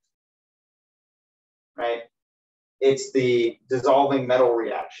one, right? It's the dissolving metal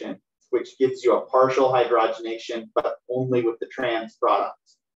reaction, which gives you a partial hydrogenation, but only with the trans product.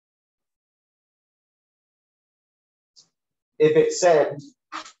 If it said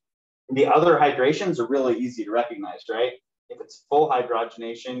the other hydrations are really easy to recognize, right? If it's full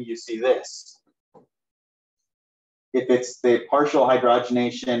hydrogenation, you see this. If it's the partial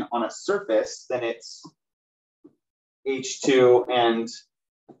hydrogenation on a surface, then it's H2 and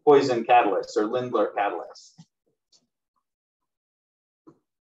poison catalyst or Lindlar catalyst.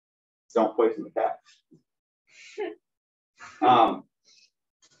 Don't poison the cat.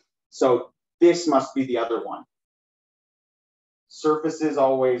 So this must be the other one. Surfaces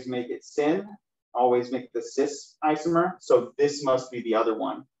always make it syn, always make the cis isomer. So this must be the other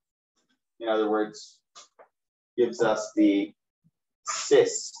one. In other words, gives us the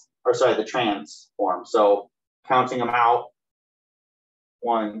cis, or sorry, the trans form. So counting them out,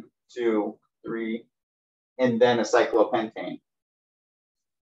 1, 2, 3, and then a cyclopentane.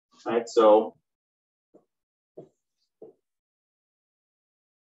 Right, so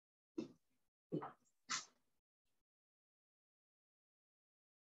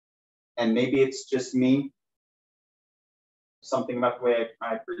and maybe it's just me, something about the way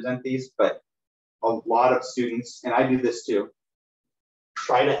I present these, but a lot of students, and I do this too,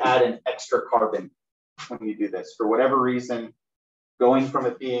 try to add an extra carbon when you do this. For whatever reason, going from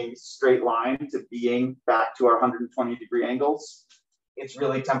it being straight line to being back to our 120-degree angles, it's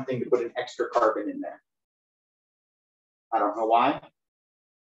really tempting to put an extra carbon in there. I don't know why,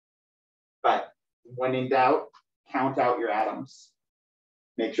 but when in doubt, count out your atoms.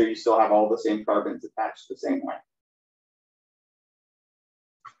 Make sure you still have all the same carbons attached the same way.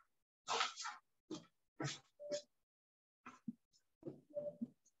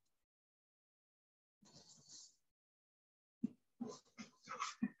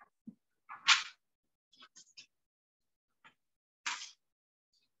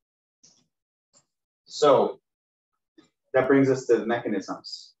 So that brings us to the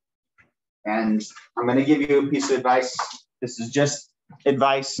mechanisms. And I'm going to give you a piece of advice. This is just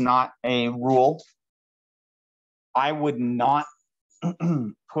advice, not a rule. I would not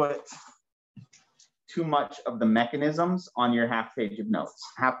put too much of the mechanisms on your half page of notes.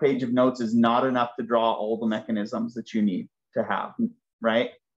 Half page of notes is not enough to draw all the mechanisms that you need to have, right?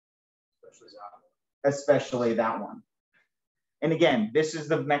 Especially that one. And again, this is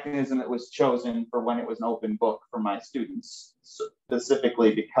the mechanism that was chosen for when it was an open book for my students,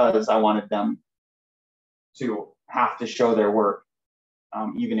 specifically because I wanted them to have to show their work,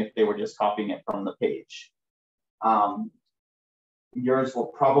 even if they were just copying it from the page. Yours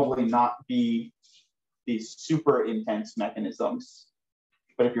will probably not be these super intense mechanisms,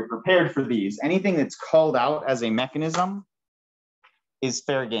 but if you're prepared for these, anything that's called out as a mechanism is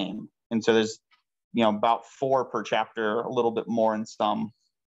fair game. And so there's, you know, about 4 per chapter, a little bit more in some.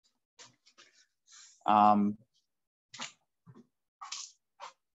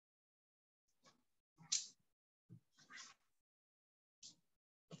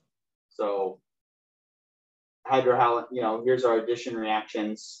 So hydrohalide, you know, here's our addition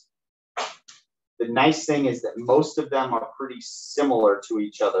reactions. The nice thing is that most of them are pretty similar to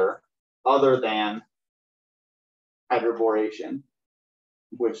each other than hydroboration,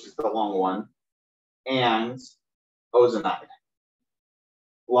 which is the long one, and ozonide.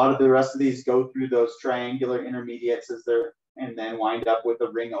 A lot of the rest of these go through those triangular intermediates as they're, and then wind up with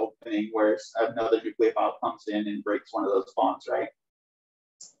a ring opening where another nucleophile comes in and breaks one of those bonds, right?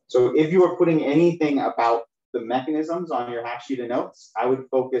 So if you are putting anything about the mechanisms on your half sheet of notes, I would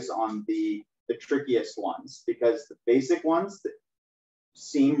focus on the trickiest ones, because the basic ones that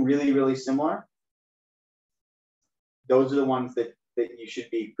seem really, really similar, those are the ones that you should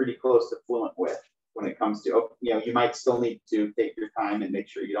be pretty close to fluent with when it comes to, you know, you might still need to take your time and make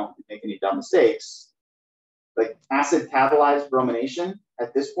sure you don't make any dumb mistakes. Like acid catalyzed bromination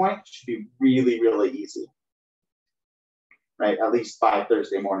at this point should be really, really easy, right? At least by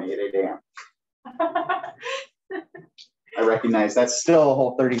Thursday morning at 8 a.m. I recognize that's still a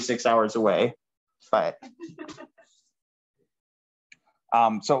whole 36 hours away, but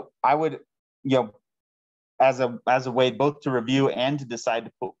so I would, you know, as a way both to review and to decide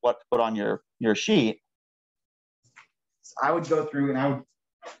to put what to put on your sheet, I would go through and I would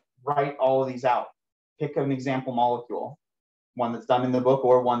write all of these out. Pick an example molecule, one that's done in the book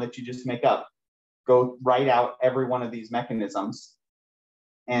or one that you just make up. Go write out every one of these mechanisms,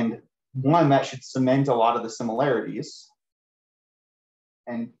 and one, that should cement a lot of the similarities.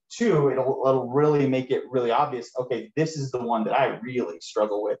 And 2, it'll really make it really obvious, okay, this is the one that I really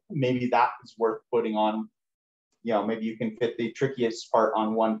struggle with. Maybe that is worth putting on, you know, maybe you can fit the trickiest part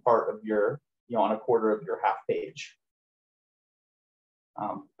on one part of your, you know, on a quarter of your half page.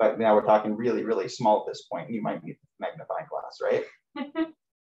 But now we're talking really, really small at this point. You might need a magnifying glass, right?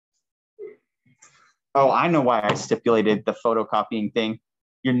 Oh, I know why I stipulated the photocopying thing.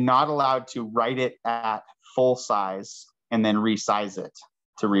 You're not allowed to write it at full size and then resize it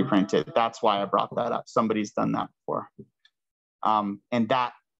to reprint it. That's why I brought that up. Somebody's done that before. And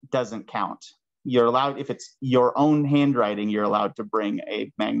that doesn't count. You're allowed, if it's your own handwriting, you're allowed to bring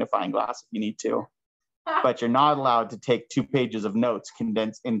a magnifying glass if you need to. But you're not allowed to take 2 pages of notes,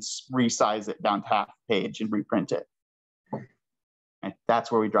 condense and resize it down to half a page and reprint it. And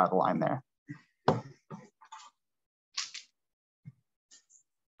that's where we draw the line there.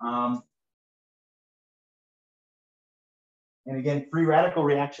 And again, free radical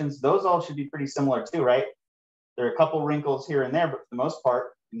reactions, those all should be pretty similar too, right? There are a couple wrinkles here and there, but for the most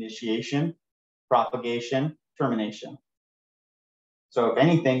part, initiation, propagation, termination. So if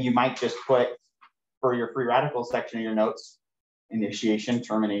anything, you might just put, for your free radical section of your notes, initiation,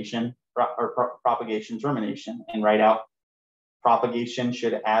 termination, propagation, termination, and write out propagation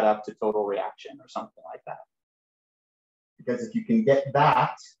should add up to total reaction or something like that. Because if you can get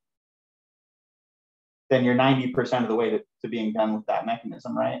that, then you're 90% of the way to being done with that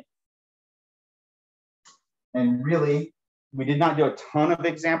mechanism, right? And really, we did not do a ton of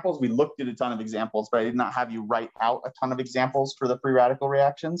examples. We looked at a ton of examples, but I did not have you write out a ton of examples for the free radical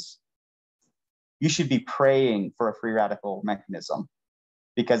reactions. You should be praying for a free radical mechanism,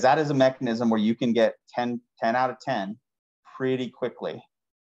 because that is a mechanism where you can get 10 out of 10 pretty quickly,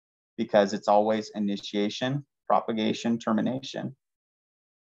 because it's always initiation, propagation, termination,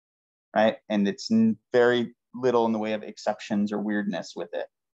 right? And it's very little in the way of exceptions or weirdness with it.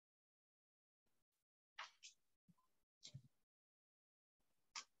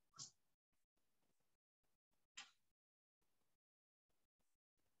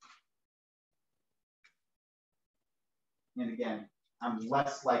 and again, I'm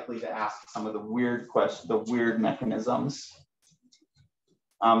less likely to ask some of the weird questions, the weird mechanisms.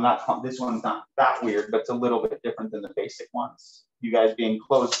 This one's not that weird, but it's a little bit different than the basic ones. You guys being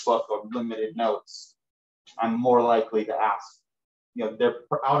closed book or limited notes, I'm more likely to ask. You know, they're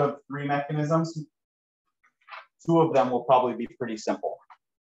out of 3 mechanisms, 2 of them will probably be pretty simple.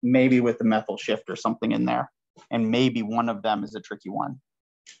 Maybe with the methyl shift or something in there. And maybe one of them is a tricky one.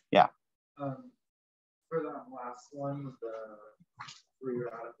 Yeah. For that last one, the free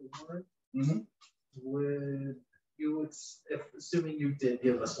radical one, would you, if assuming you did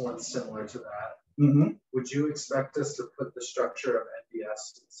give us one similar to that, would you expect us to put the structure of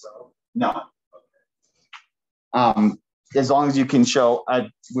NDS itself? No. Okay. As long as you can show, I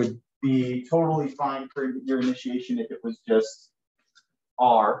would be totally fine for your initiation if it was just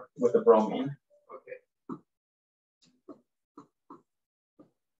R with a bromine. Okay.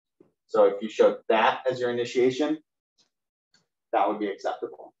 So if you showed that as your initiation, that would be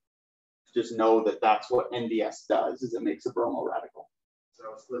acceptable. Just know that that's what NDS does, is it makes a bromo radical. So I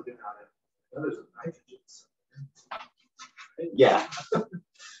was looking at it. Oh, there's a nitrogen. Yeah.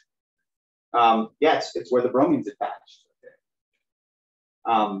 Yeah, it's where the bromine's attached. Okay.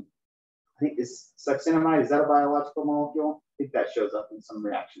 I think succinimide, is that a biological molecule? I think that shows up in some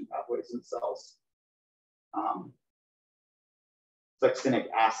reaction pathways in cells. Succinic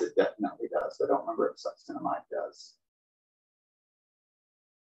acid definitely does. I don't remember if succinimide does.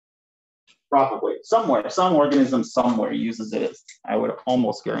 Probably somewhere, some organism somewhere uses it. I would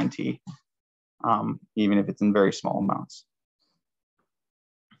almost guarantee, even if it's in very small amounts.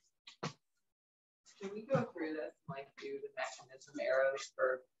 Can we go through this and like do the mechanism arrows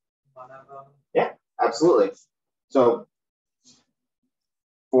for one of them? Yeah, absolutely. So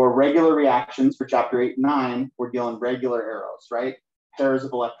for regular reactions for chapter 8 and 9, we're dealing regular arrows, right? Pairs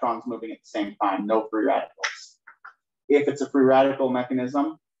of electrons moving at the same time, no free radicals. If it's a free radical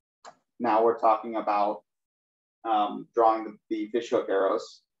mechanism, now we're talking about drawing the fishhook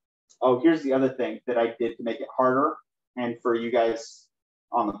arrows. Oh, here's the other thing that I did to make it harder. And for you guys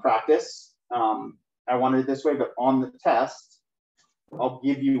on the practice, I wanted it this way, but on the test, I'll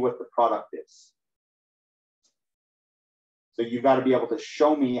give you what the product is. So you've got to be able to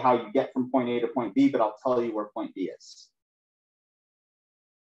show me how you get from point A to point B, but I'll tell you where point B is.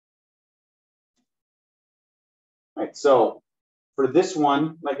 All right, so for this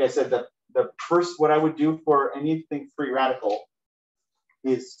one, like I said, the first, what I would do for anything free radical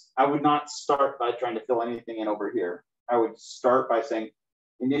is I would not start by trying to fill anything in over here. I would start by saying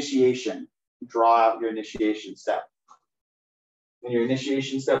initiation, draw out your initiation step. And your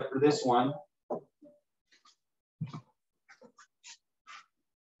initiation step for this one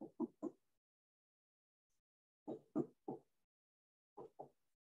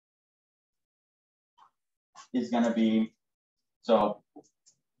is going to be, so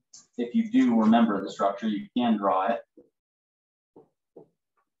if you do remember the structure, you can draw it.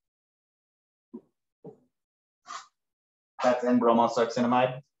 That's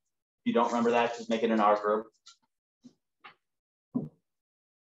N-bromosuccinimide. If you don't remember that, just make it an R group.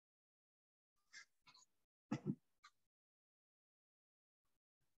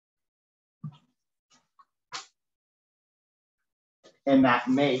 And that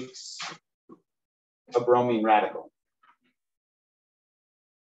makes a bromine radical.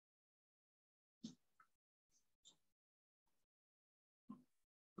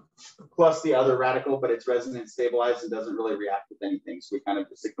 Plus the other radical, but it's resonance stabilized and doesn't really react with anything, so we kind of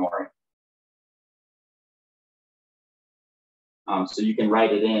just ignore it. So you can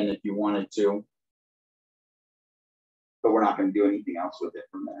write it in if you wanted to, but we're not going to do anything else with it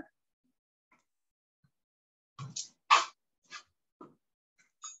from there.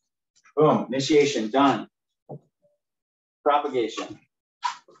 Boom, initiation, done. Propagation.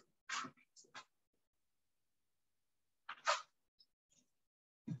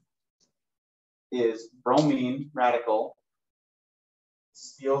 Is bromine radical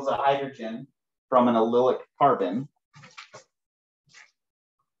steals a hydrogen from an allylic carbon.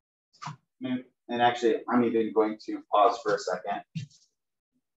 And actually, I'm even going to pause for a second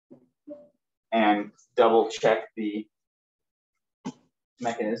and double check the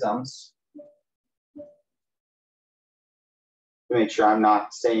mechanisms to make sure I'm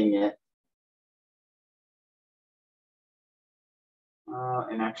not saying it.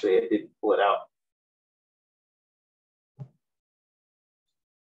 And actually, I did pull it out.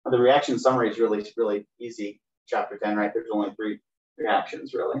 The reaction summary is really easy. Chapter 10, right? There's only 3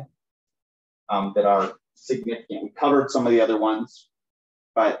 reactions really that are significant. We covered some of the other ones,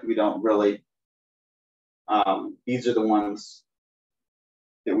 but we don't really. These are the ones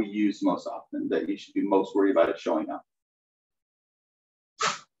that we use most often that you should be most worried about it showing up.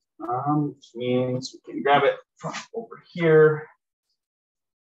 which means we can grab it from over here.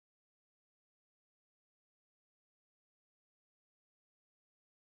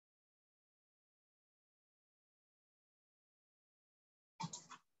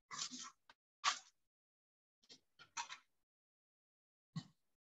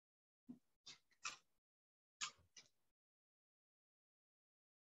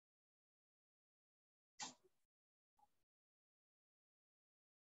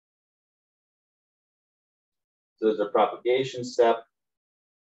 So there's a propagation step.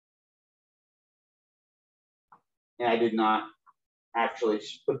 And I did not actually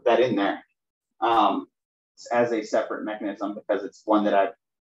put that in there as a separate mechanism because it's one that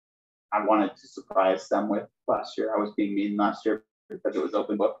I wanted to surprise them with last year. I was being mean last year because it was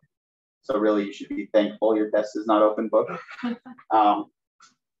open book. So really you should be thankful your test is not open book. But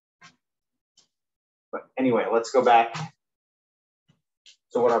anyway, let's go back.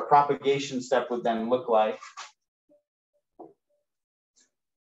 So what our propagation step would then look like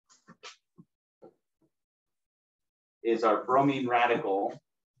is our bromine radical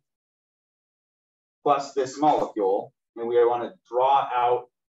plus this molecule, and we want to draw out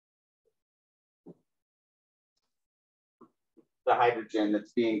the hydrogen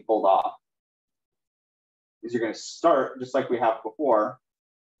that's being pulled off. Is you're going to start, just like we have before,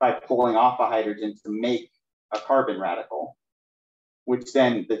 by pulling off a hydrogen to make a carbon radical, which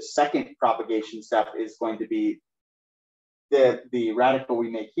then the second propagation step is going to be the radical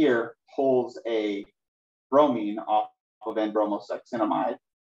we make here pulls a bromine off of N-bromosuccinimide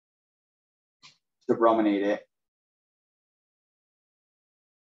to brominate it.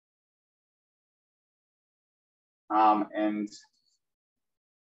 And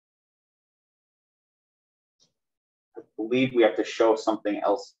I believe we have to show something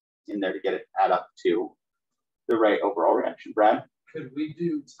else in there to get it add up to the right overall reaction. Brad? Could we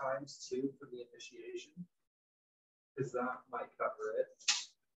do ×2 for the initiation? Because that might cover it.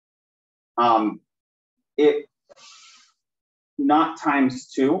 It not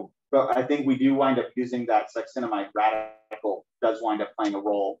 ×2, but I think we do wind up using that succinimide radical does wind up playing a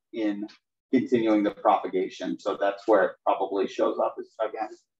role in continuing the propagation. So that's where it probably shows up again.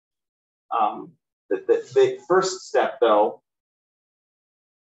 The first step, though,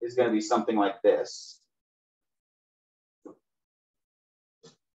 is going to be something like this.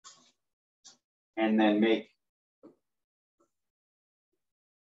 And then make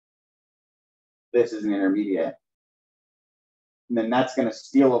this as an intermediate. And then that's going to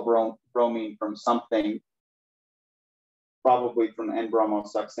steal a bromine from something, probably from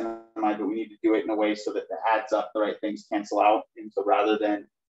N-bromosuccinimide, but we need to do it in a way so that it adds up, the right things cancel out. And so rather than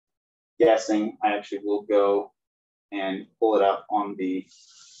guessing, I actually will go and pull it up on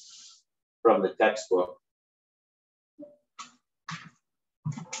from the textbook.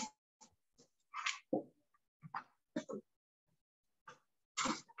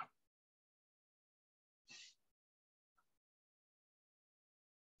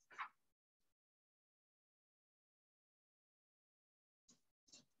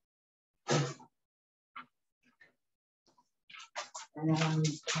 And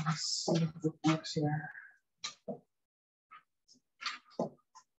let's see if it works here.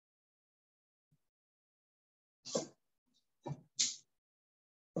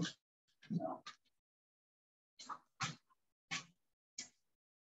 No.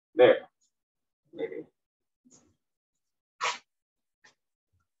 There, maybe.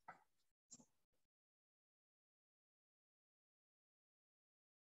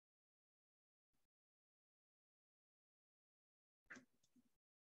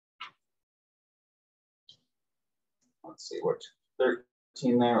 Let's see, we're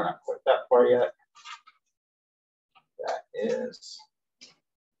 13 there. We're not quite that far yet. That is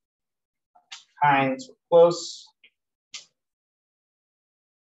Heinz, we're close.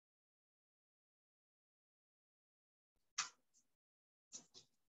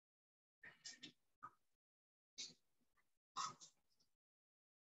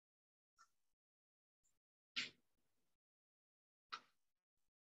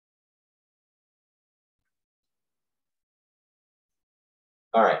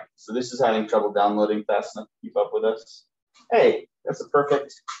 All right, so this is having trouble downloading fast enough to keep up with us. Hey, that's a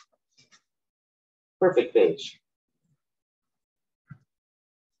perfect page.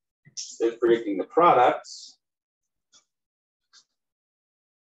 It's predicting the products.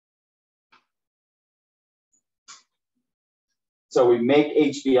 So we make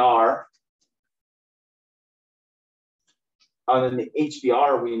HBr. And then the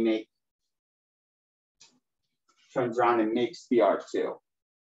HBr we make turns around and makes Br2.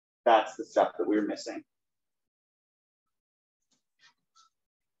 That's the step that we're missing.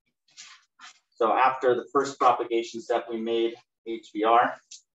 So after the first propagation step, we made HBr.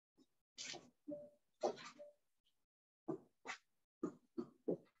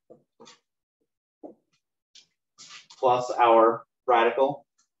 Plus our radical.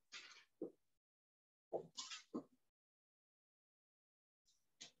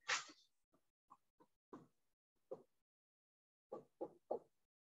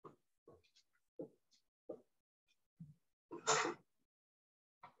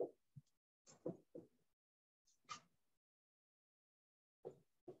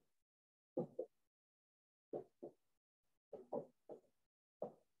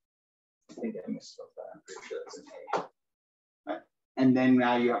 I think I misspelled that. I'm pretty sure that's an A. Right. And then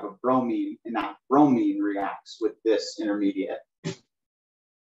now you have a bromine, and that bromine reacts with this intermediate to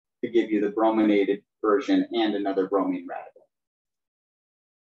give you the brominated version and another bromine radical.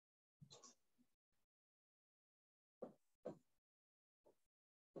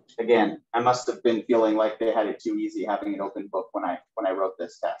 Again, I must have been feeling like they had it too easy having an open book when I wrote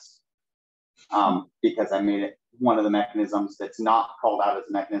this test, because I made it one of the mechanisms that's not called out as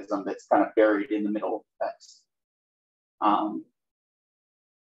a mechanism that's kind of buried in the middle of the text.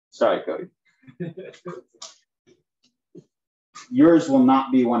 Sorry, Cody. Yours will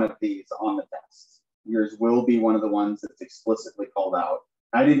not be one of these on the test. Yours will be one of the ones that's explicitly called out.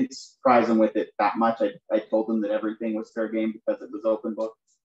 I didn't surprise them with it that much. I told them that everything was fair game because it was open book.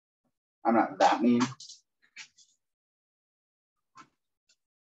 I'm not that mean.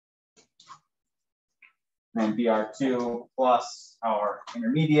 Then BR2 plus our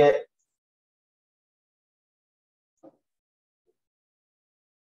intermediate.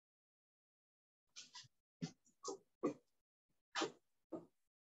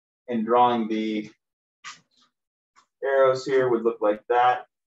 And drawing the arrows here would look like that.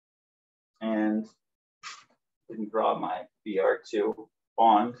 And didn't draw my BR2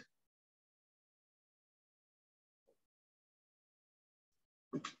 bond.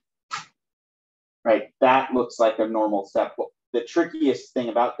 Right, that looks like a normal step. The trickiest thing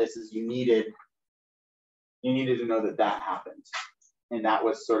about this is you needed to know that that happened. And that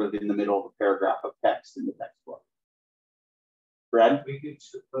was sort of in the middle of a paragraph of text in the textbook. Brad? We could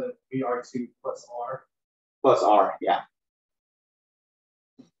put BR2 plus R. Plus R, yeah.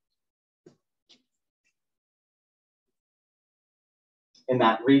 And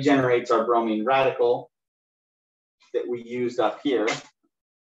that regenerates our bromine radical that we used up here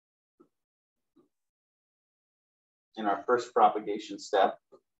in our first propagation step.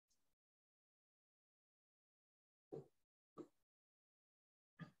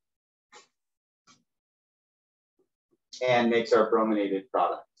 And makes our brominated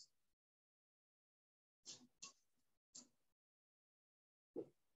product.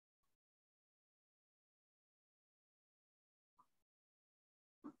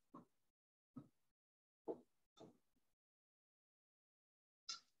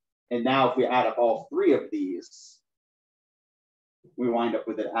 And now if we add up all three of these, we wind up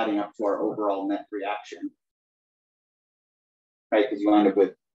with it adding up to our overall net reaction. Right, because you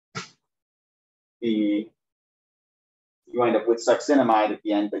wind up with succinimide at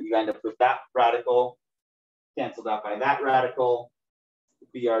the end, but you end up with that radical canceled out by that radical.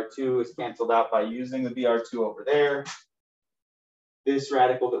 The BR2 is canceled out by using the BR2 over there. This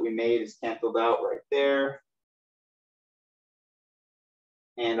radical that we made is canceled out right there.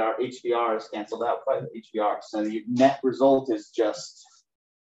 And our HBr is canceled out by the HBr. So the net result is just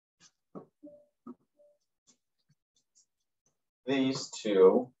these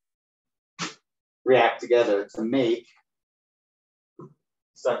two react together to make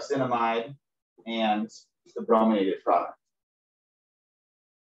succinimide and the brominated product.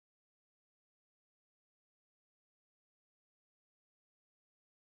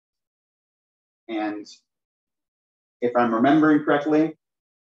 And if I'm remembering correctly,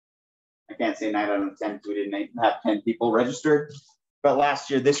 I can't say 9 out of 10 because we didn't have 10 people registered. But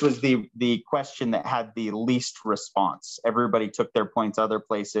last year, this was the question that had the least response. Everybody took their points other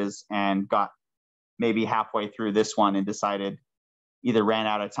places and got maybe halfway through this one and decided, either ran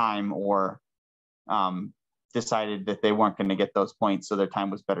out of time or decided that they weren't going to get those points, so their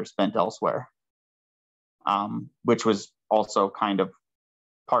time was better spent elsewhere, which was also kind of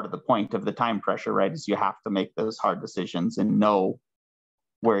part of the point of the time pressure, right? Is you have to make those hard decisions and know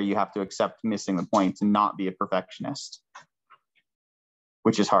where you have to accept missing the points and not be a perfectionist,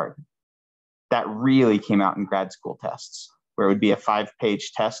 which is hard. That really came out in grad school tests, where it would be a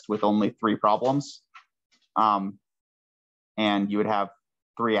 5-page test with only 3 problems. And you would have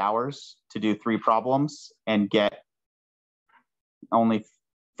 3 hours to do 3 problems and only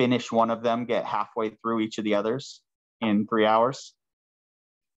finish one of them, get halfway through each of the others in 3 hours.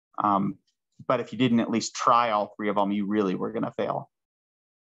 But if you didn't at least try all three of them, you really were going to fail.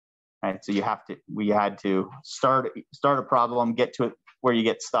 Right? So we had to start a problem, get to it where you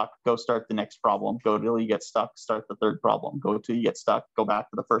get stuck, go start the next problem, go till you get stuck, start the third problem, go till you get stuck, go back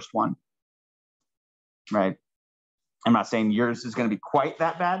to the first one. Right? I'm not saying yours is going to be quite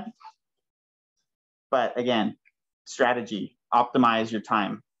that bad, but again, strategy, optimize your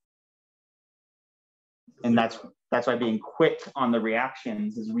time. And that's why being quick on the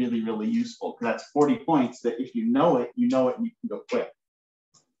reactions is really, really useful, because that's 40 points that if you know it, and you can go quick.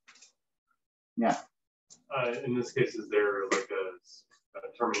 Yeah. In this case, is there like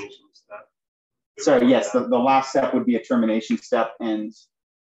a termination step? So yes, the last step would be a termination step, and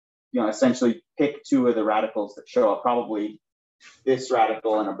essentially pick two of the radicals that show up. Probably this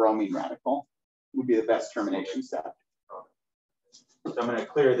radical and a bromine radical would be the best termination step. So I'm going to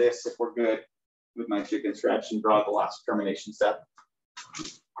clear this if we're good with my chicken scratch and draw the last termination step.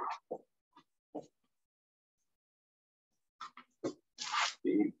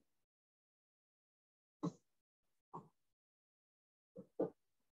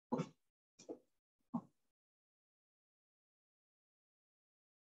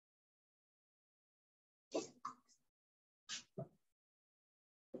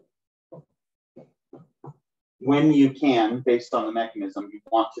 When you can, based on the mechanism, you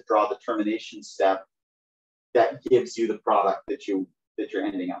want to draw the termination step that gives you the product that you're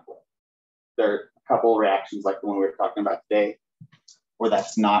ending up with. There are a couple of reactions like the one we were talking about today, where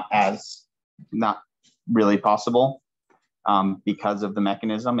that's not really possible because of the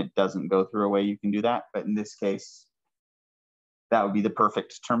mechanism. It doesn't go through a way you can do that. But in this case, that would be the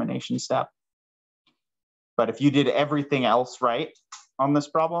perfect termination step. But if you did everything else right on this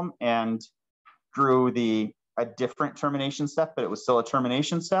problem and drew a different termination step, but it was still a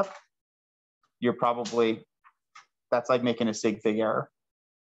termination step, that's like making a sig fig error.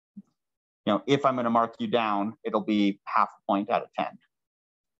 If I'm going to mark you down, it'll be half a point out of 10.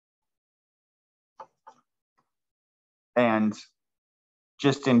 And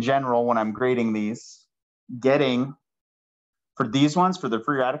just in general, when I'm grading these, for these ones, for the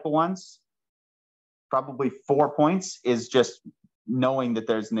free radical ones, probably 4 points is just knowing that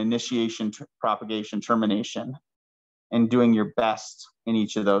there's an initiation, propagation, termination, and doing your best in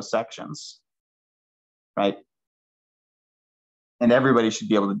each of those sections, right? And everybody should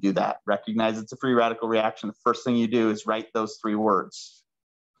be able to do that. Recognize it's a free radical reaction. The first thing you do is write those 3 words.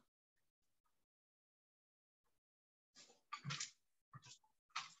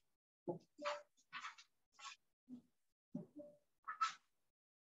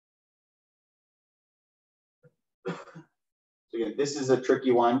 So again, this is a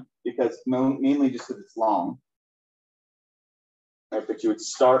tricky one because mainly just because it's long. Right, but you would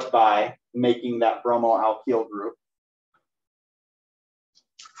start by making that bromoalkyl group.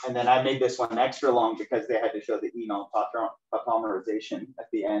 And then I made this one extra long because they had to show the enol polymerization at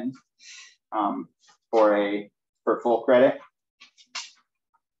the end for full credit.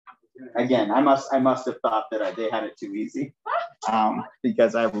 Again, I must have thought that they had it too easy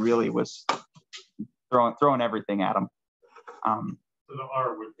because I really was throwing everything at them. So the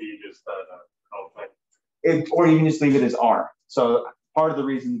R would be just that or you can just leave it as R. So part of the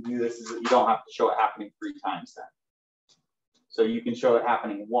reason to do this is that you don't have to show it happening 3 times then. So you can show it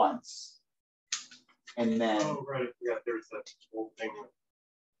happening once, and then. Oh right, yeah. There's that whole thing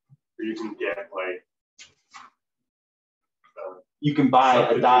where you can get like. You can buy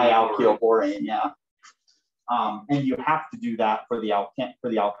a dialkyl borane, yeah. And you have to do that for the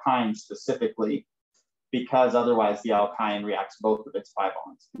alkyne specifically, because otherwise the alkyne reacts both of its pi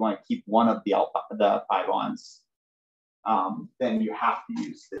bonds. You want to keep one of the pi bonds, then you have to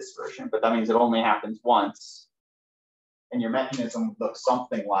use this version. But that means it only happens once. And your mechanism looks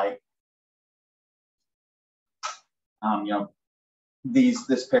something like,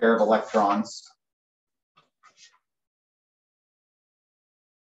 this pair of electrons.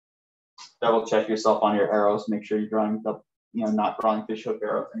 Double check yourself on your arrows. Make sure you're drawing not drawing fishhook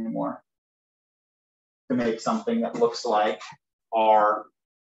arrows anymore. To make something that looks like R,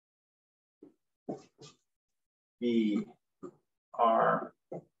 B, R,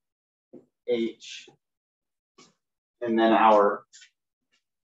 H, and then our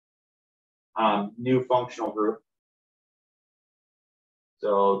new functional group.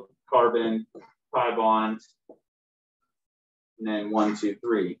 So carbon, pi bond, and then 1, 2,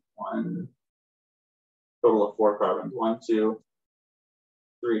 3. One total of 4 carbons. 1, 2,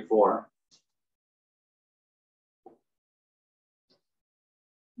 3, 4.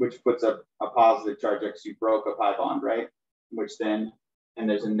 Which puts a positive charge because you broke a pi bond, right? Which then, and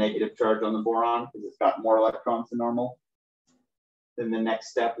there's a negative charge on the boron because it's got more electrons than normal. then the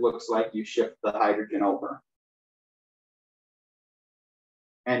next step looks like you shift the hydrogen over.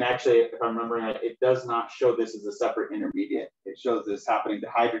 And actually, if I'm remembering right, it does not show this as a separate intermediate. It shows this happening to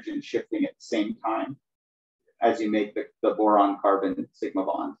hydrogen shifting at the same time as you make the boron carbon sigma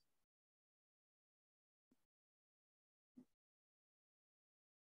bond.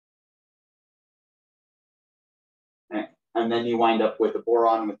 And then you wind up with a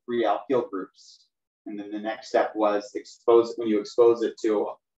boron with 3 alkyl groups. And then the next step was when you expose it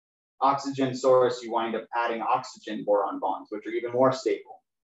to oxygen source, you wind up adding oxygen boron bonds, which are even more stable.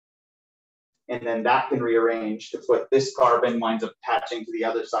 And then that can rearrange to put this carbon winds up attaching to the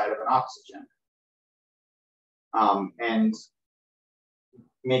other side of an oxygen. And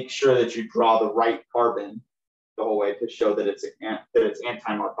make sure that you draw the right carbon the whole way to show that it's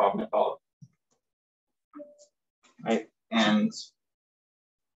anti-Markovnikov. Right? And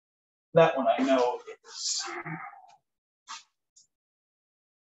that one I know is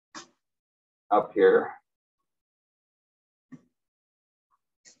up here.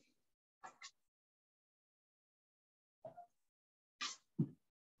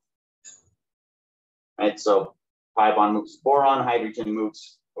 Right, so pi bond moves to boron, hydrogen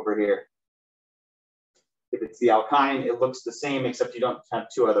moves over here. If it's the alkyne, it looks the same, except you don't have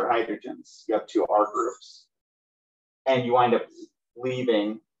 2 other hydrogens. You have 2 R groups. And you wind up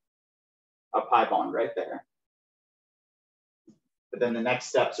leaving a pi bond right there. But then the next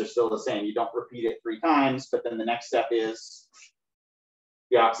steps are still the same. You don't repeat it 3 times, but then the next step is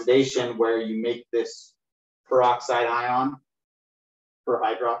the oxidation, where you make this peroxide ion for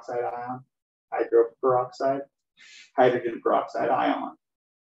hydroxide ion, hydroperoxide, hydrogen peroxide ion,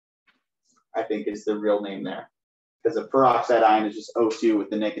 I think is the real name there. Because a peroxide ion is just O2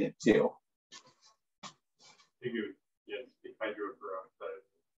 with the -2. Yes, the hydroperoxide.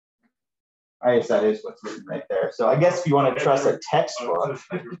 I guess that is what's written right there. So I guess if you want to trust a textbook,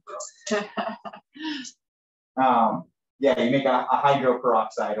 yeah, you make a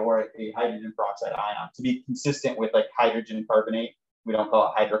hydroperoxide or a hydrogen peroxide ion to be consistent with like hydrogen carbonate. We don't call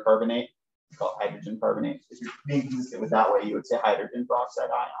it hydrocarbonate, we call it hydrogen carbonate. If you're being consistent with that way, you would say hydrogen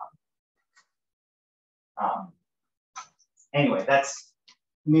peroxide ion. Anyway, that's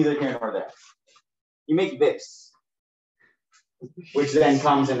neither here nor there. You make this, which then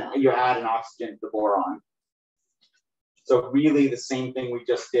comes and you add an oxygen to the boron. So really the same thing we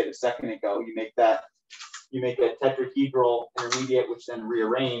just did a second ago. You make a tetrahedral intermediate, which then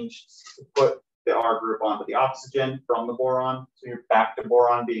rearranged to put the R group onto the oxygen from the boron. So you're back to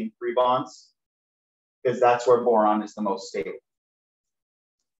boron being 3 bonds, because that's where boron is the most stable.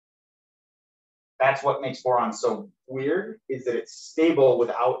 That's what makes boron so weird, is that it's stable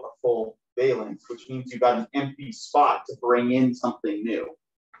without a full valence, which means you've got an empty spot to bring in something new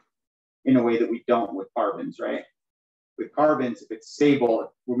in a way that we don't with carbons, right? With carbons, if it's stable, if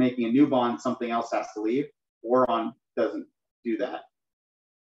we're making a new bond, something else has to leave. Boron doesn't do that.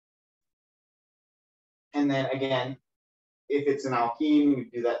 And then again, if it's an alkene, we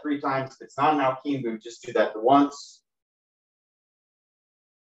do that 3 times. If it's not an alkene, we would just do that once.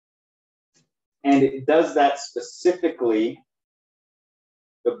 And it does that specifically.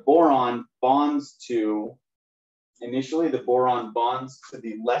 The boron bonds to, initially the boron bonds to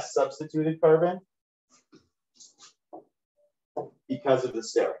the less substituted carbon because of the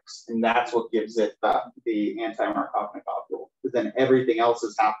sterics. And that's what gives it the anti-Markovnikov rule. But then everything else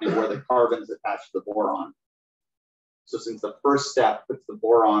is happening where the carbon's attached to the boron. So since the first step puts the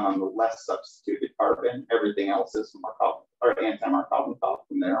boron on the less substituted carbon, everything else is Markov or anti-Markovnikov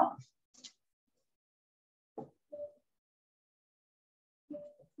from there on.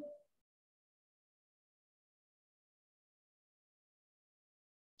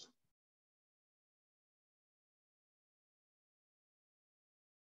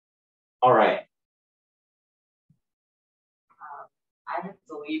 All right. I have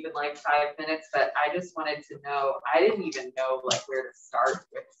to leave in like 5 minutes, but I just wanted to know, I didn't even know like where to start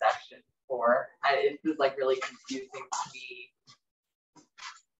with section 4. It was like really confusing to me.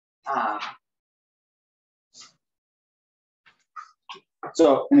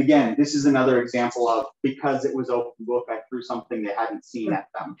 So, and again, this is another example of, because it was open book, I threw something they hadn't seen at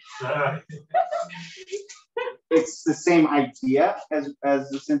them. It's the same idea as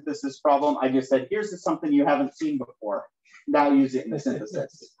the synthesis problem. I just said, here's something you haven't seen before. Now use it in the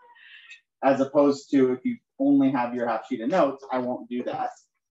synthesis. As opposed to if you only have your half sheet of notes, I won't do that.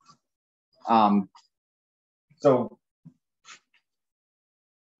 So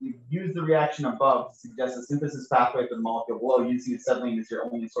you use the reaction above to suggest a synthesis pathway for the molecule below using acetylene as your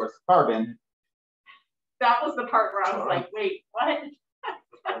only source of carbon. That was the part where I was like, wait, what?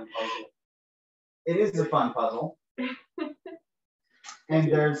 It is a fun puzzle.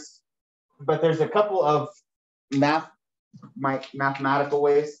 And there's a couple of mathematical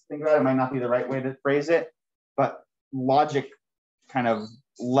ways to think about it. It might not be the right way to phrase it, but logic kind of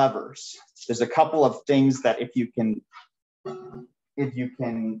levers. There's a couple of things that you can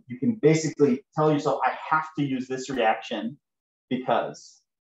basically tell yourself, I have to use this reaction because,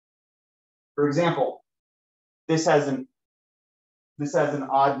 for example, this has an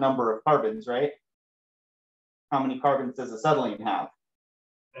odd number of carbons, right? How many carbons does acetylene have?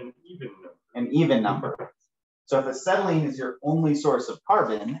 An even number. An even number. So if acetylene is your only source of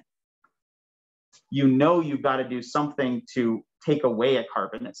carbon, you know you've got to do something to take away a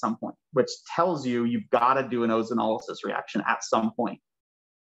carbon at some point, which tells you you've got to do an ozonolysis reaction at some point.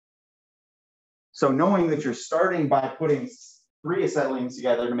 So knowing that you're starting by putting 3 acetylenes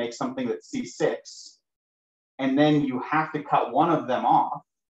together to make something that's C6, and then you have to cut one of them off,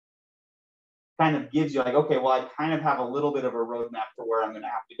 kind of gives you like, okay, well, I kind of have a little bit of a roadmap for where I'm going to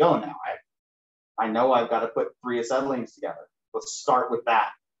have to go now. I know I've got to put 3 acetylenes together. Let's start with that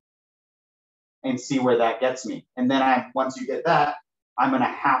and see where that gets me. And then once you get that, I'm going to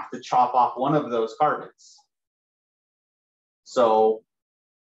have to chop off one of those carbons. So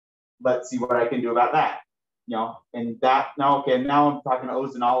let's see what I can do about that. You know, and that, now, okay, now I'm talking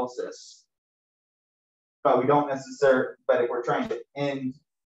ozonolysis. But we don't necessarily, but if we're trying to end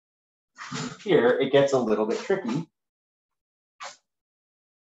here, it gets a little bit tricky.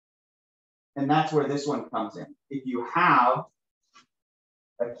 And that's where this one comes in. If you have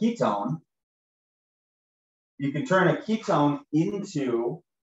a ketone, you can turn a ketone into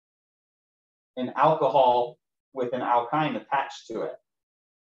an alcohol with an alkyne attached to it.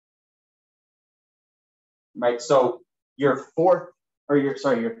 Right, so your third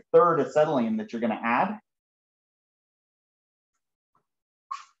acetylene that you're going to add,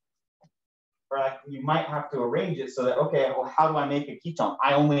 or you might have to arrange it so that, okay, well, how do I make a ketone?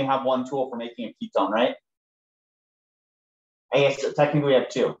 I only have one tool for making a ketone, right? I guess technically we have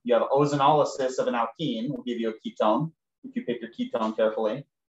 2. You have ozonolysis of an alkene, will give you a ketone, if you pick your ketone carefully.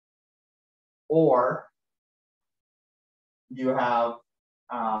 Or you have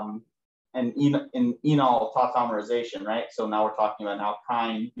an enol tautomerization, right? So now we're talking about an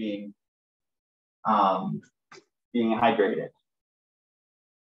alkyne being hydrated.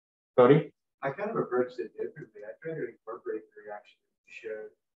 Cody? I kind of approached it differently. I tried to incorporate the reaction you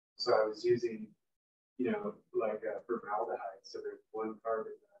showed. So I was using, like formaldehyde. So there's 1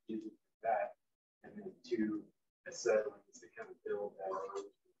 carbon that I'm using for that, and then 2 acetylenes to kind of build that over.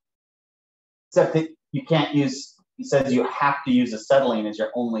 Except that you can't use, it says you have to use acetylene as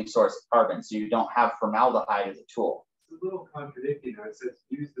your only source of carbon, so you don't have formaldehyde as a tool. It's a little contradicting. It says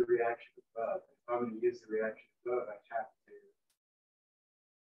use the reaction above. If I'm going to use the reaction above, I have to.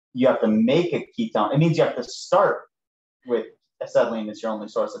 You have to make a ketone. It means you have to start with acetylene as your only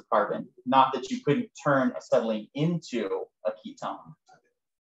source of carbon, not that you couldn't turn acetylene into a ketone.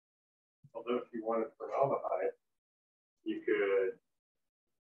 Although if you wanted formaldehyde, you could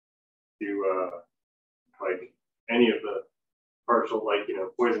do like any of the partial,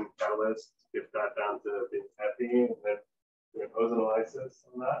 poison catalyst, get that down to being ethene, and then do an ozonolysis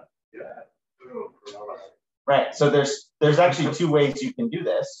on that. Yeah, formaldehyde. Right. So there's actually 2 ways you can do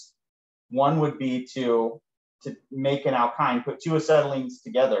this. One would be to make an alkyne, put 2 acetylenes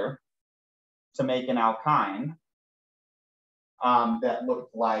together to make an alkyne that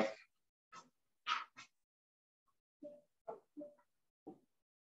looked like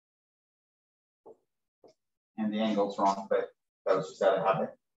and the angle's wrong, but that was just out of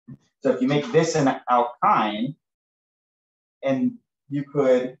habit. So if you make this an alkyne, and you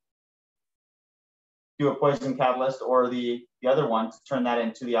could do a poison catalyst or the other one to turn that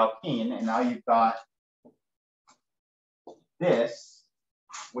into the alkene, and now you've got this,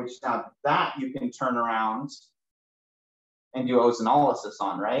 which now that you can turn around and do ozonolysis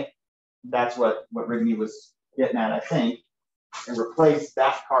on, right? That's what Rigney was getting at, I think, and replace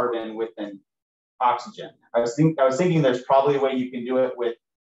that carbon with an oxygen. I was thinking there's probably a way you can do it with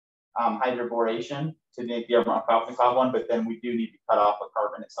hydroboration to make the Markovnikov one, but then we do need to cut off a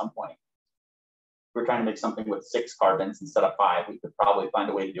carbon at some point. We're trying to make something with 6 carbons instead of 5. We could probably find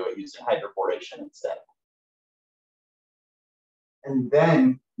a way to do it using hydroboration instead. And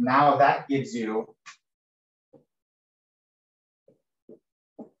then now that gives you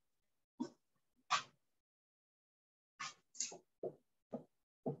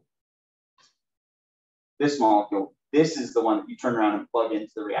this molecule. This is the one that you turn around and plug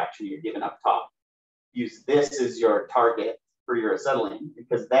into the reaction you're given up top. Use this as your target for your acetylene,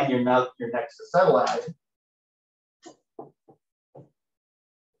 because then your next acetylide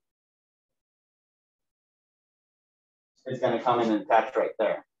is going to come in and attach right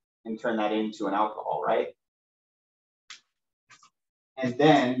there and turn that into an alcohol, right? And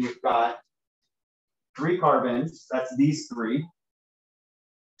then you've got 3 carbons, that's these 3,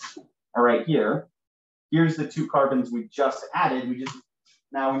 are right here. Here's the 2 carbons we just added.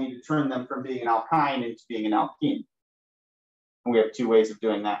 Now we need to turn them from being an alkyne into being an alkene. And we have 2 ways of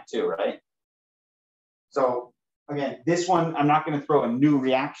doing that too, right? So again, this one, I'm not going to throw a new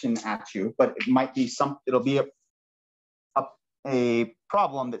reaction at you, but it might be it'll be a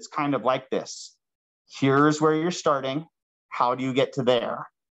problem that's kind of like this. Here's where you're starting. How do you get to there?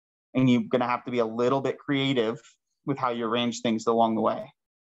 And you're going to have to be a little bit creative with how you arrange things along the way.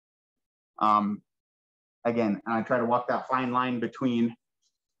 Again, I try to walk that fine line between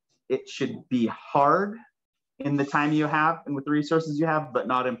it should be hard in the time you have and with the resources you have, but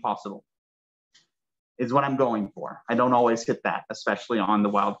not impossible, is what I'm going for. I don't always hit that, especially on the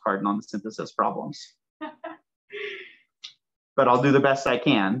wild card and on the synthesis problems. But I'll do the best I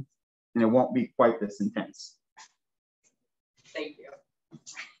can, and it won't be quite this intense. Thank you.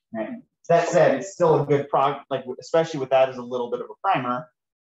 Right. That said, it's still a good like especially with that as a little bit of a primer.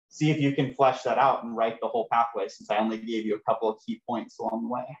 See if you can flesh that out and write the whole pathway, since I only gave you a couple of key points along the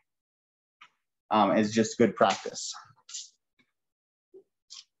way. It's just good practice.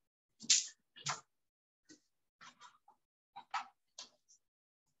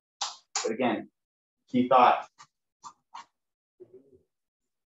 But again, key thought.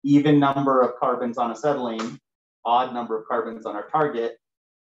 Even number of carbons on acetylene, odd number of carbons on our target,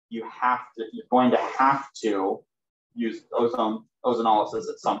 you're going to have to use ozonolysis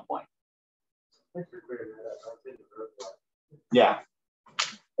at some point. Yeah.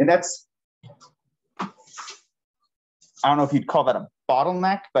 And that's, I don't know if you'd call that a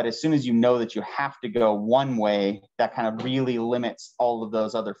bottleneck, but as soon as you know that you have to go one way, that kind of really limits all of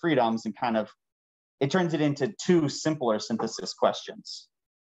those other freedoms and kind of, it turns it into 2 simpler synthesis questions.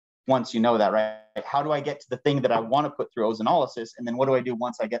 Once you know that, right? How do I get to the thing that I want to put through ozonolysis? And then what do I do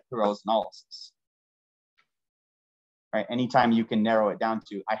once I get through ozonolysis? Right? Anytime you can narrow it down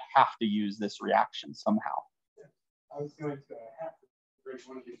to, I have to use this reaction somehow. I was going to have to break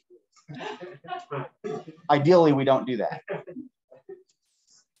one of these rules. Ideally, we don't do that. Thank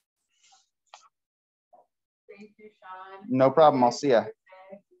you, Sean. No problem. I'll see ya.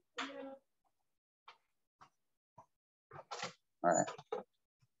 All right.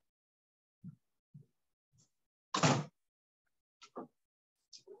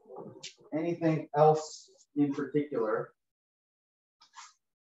 Anything else in particular?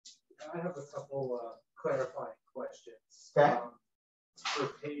 I have a couple clarifying questions. Okay. For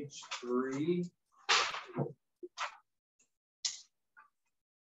page 3,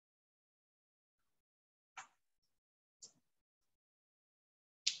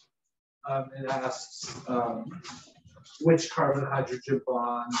 it asks which carbon-hydrogen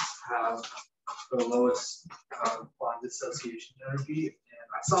bonds have the lowest bond dissociation energy. And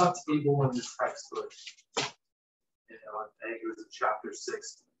I saw a table in this textbook. I think it was in chapter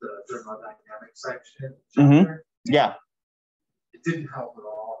 6, the thermodynamic section. Chapter. Yeah. It didn't help at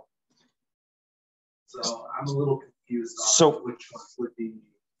all. So I'm a little confused on which ones would be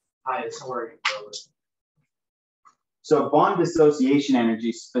highest or lowest. So bond dissociation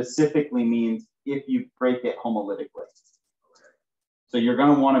energy specifically means if you break it homolytically. So you're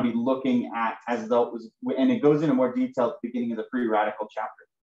going to want to be looking at as though it was, and it goes into more detail at the beginning of the free radical chapter.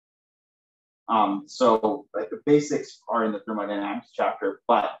 So like the basics are in the thermodynamics chapter,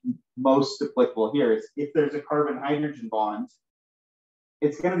 but most applicable here is if there's a carbon-hydrogen bond,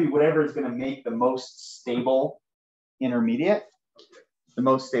 it's going to be whatever is going to make the most stable intermediate, the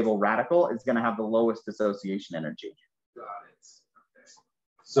most stable radical is going to have the lowest dissociation energy. Got it. Okay.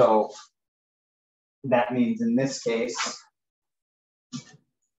 So that means in this case,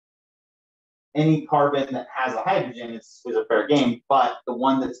 any carbon that has a hydrogen is a fair game, but the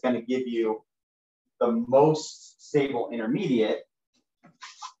one that's going to give you the most stable intermediate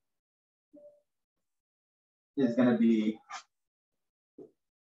is going to be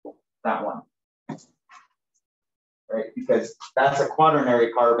that one, right? Because that's a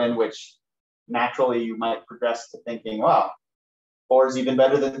quaternary carbon, which naturally you might progress to thinking, well, 4 is even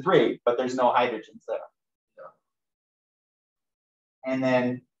better than 3, but there's no hydrogens there. And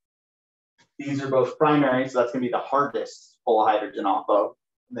then these are both primaries, so that's going to be the hardest to pull a hydrogen off of.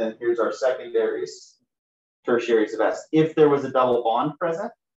 And then here's our secondaries, tertiaries of S. If there was a double bond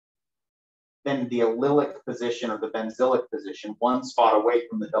present, then the allylic position or the benzylic position, one spot away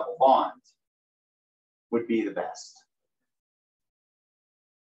from the double bond, would be the best.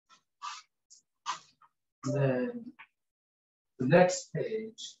 Then the next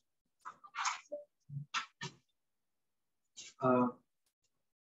page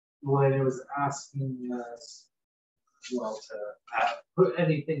when it was asking us, well, to put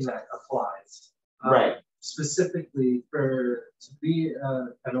anything that applies. Right. Specifically to be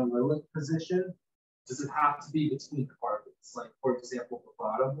an allylic position, does it have to be between carbons? Like, for example, the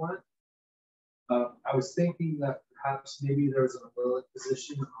bottom one. I was thinking that perhaps maybe there's an allylic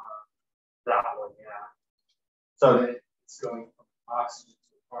position on that one, yeah. So it's going from oxygen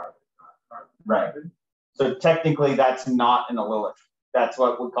to carbon, not carbon. Right. So technically, that's not an allylic. That's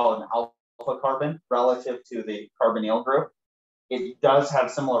what we call an alpha carbon relative to the carbonyl group. It does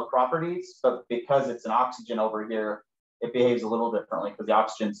have similar properties, but because it's an oxygen over here, it behaves a little differently because the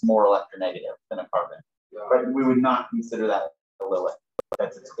oxygen is more electronegative than a carbon. Yeah. But we would not consider that allylic.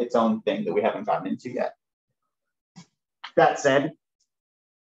 That's its own thing that we haven't gotten into yet. That said,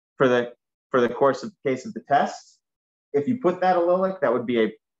 for the case of the test, if you put that allylic, that would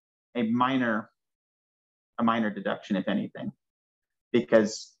be a minor deduction, if anything,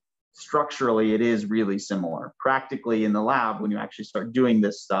 because structurally it is really similar. Practically in the lab, when you actually start doing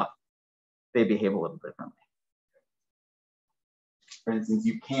this stuff, they behave a little differently. For instance,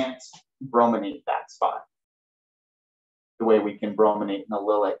 you can't brominate that spot the way we can brominate an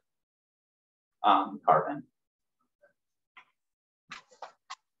allylic carbon.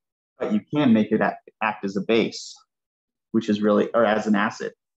 But you can make it act as a base, which is really, or as an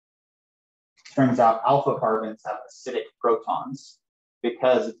acid. Turns out alpha carbons have acidic protons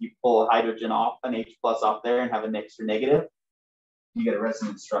because if you pull a hydrogen off, an H plus off there and have an extra negative, you get a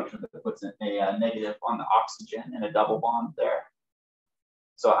resonance structure that puts a negative on the oxygen and a double bond there.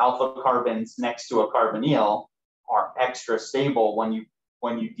 So alpha carbons next to a carbonyl are extra stable when you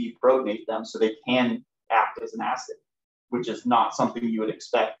deprotonate them, so they can act as an acid, which is not something you would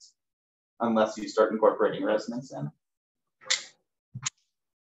expect unless you start incorporating resonance in.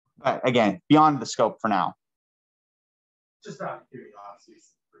 But again, beyond the scope for now. Just out of curiosity,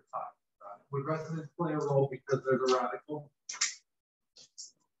 we're talking about it. Would resonance play a role because there's a radical?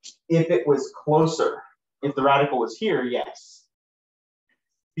 If it was closer, if the radical was here, yes.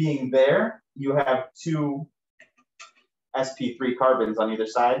 Being there, you have two sp3 carbons on either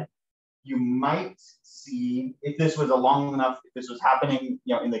side. You might see, if this was if this was happening,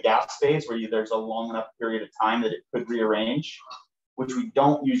 in the gas phase where there's a long enough period of time that it could rearrange, which we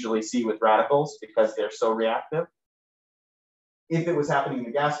don't usually see with radicals because they're so reactive. If it was happening in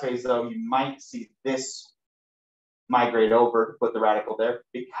the gas phase, though, you might see this migrate over to put the radical there,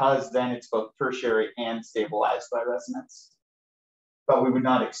 because then it's both tertiary and stabilized by resonance. But we would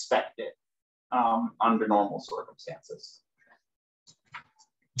not expect it under normal circumstances.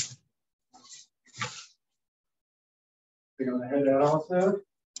 We're gonna head out also.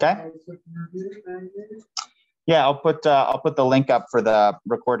 Okay. Yeah, I'll put the link up for the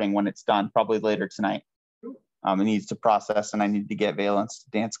recording when it's done, probably later tonight. It needs to process, and I need to get Valence to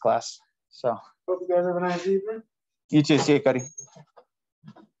dance class. So. Hope you guys have a nice evening. You too. See you, Cody.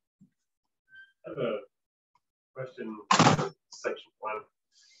 I have a question, section 1.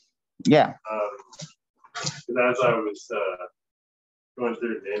 Yeah. As I was going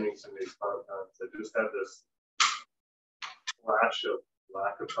through and naming some of these compounds, I just had this flash of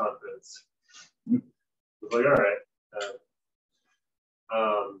lack of confidence. I was like, all right.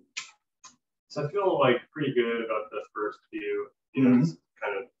 So I feel like pretty good about the first few. It's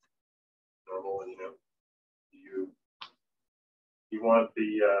kind of normal, You want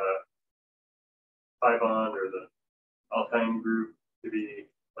the pi bond or the alkyne group to be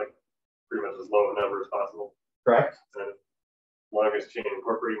like pretty much as low a number as possible. Correct. And longest chain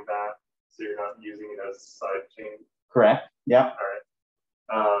incorporating back, so you're not using it as a side chain. Correct. Yeah. All right.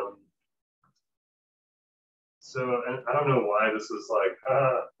 So, and I don't know why this is like,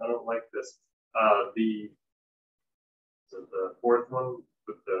 I don't like this. The fourth one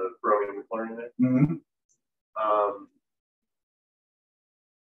with the bromine and chlorine in it.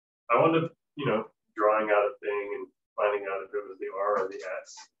 I wanted to, drawing out a thing and finding out if it was the R or the S.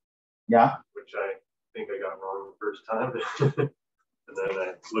 Yeah. Which I think I got wrong the first time. And then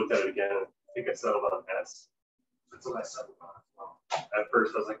I looked at it again. I think I settled on S. That's what I settled on as well. At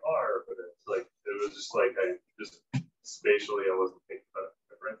first I was like R, but it's like, it was just like, spatially I wasn't thinking about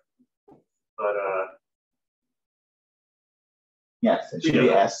it, right? But yes, it should be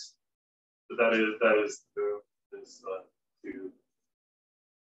S. But that is the move, is to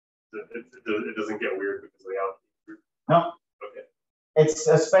it doesn't get weird because of the alkyne group. No. Okay. It's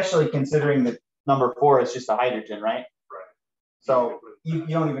especially considering that number 4 is just a hydrogen, right? Right. So you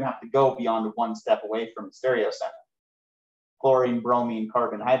don't even have to go beyond one step away from stereo center. Chlorine, bromine,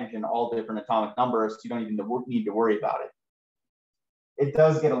 carbon, hydrogen, all different atomic numbers. You don't even need to worry about it. It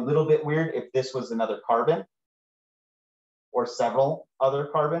does get a little bit weird if this was another carbon. or several other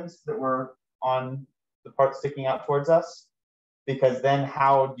carbons that were on the part sticking out towards us. Because then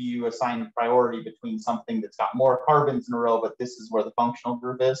how do you assign priority between something that's got more carbons in a row, but this is where the functional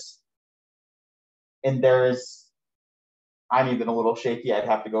group is? And I'm even a little shaky. I'd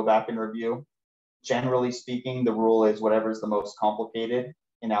have to go back and review. Generally speaking, the rule is whatever's the most complicated,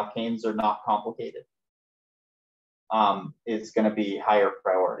 and alkanes are not complicated, is going to be higher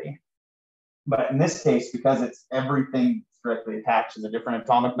priority. But in this case, because it's everything directly attached is a different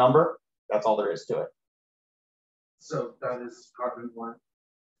atomic number, that's all there is to it. So that is carbon 1,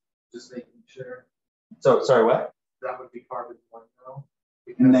 just making sure. So, sorry, what? That would be carbon 1 now,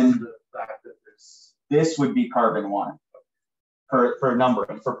 because and then of the fact that there's... This would be carbon 1 for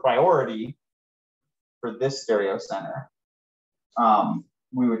numbering. For priority, for this stereo center,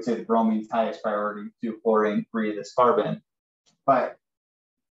 we would say the bromine's highest priority, 2 chlorine, 3 this carbon. But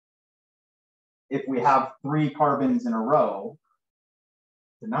if we have 3 carbons in a row,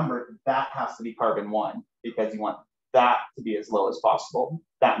 the number, that has to be carbon 1, because you want that to be as low as possible.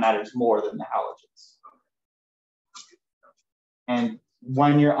 That matters more than the halogens. And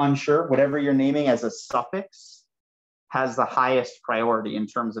when you're unsure, whatever you're naming as a suffix has the highest priority in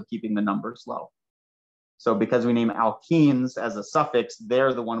terms of keeping the numbers low. So because we name alkenes as a suffix,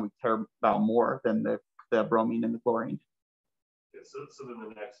 they're the one we care about more than the bromine and the chlorine. Yeah, so then the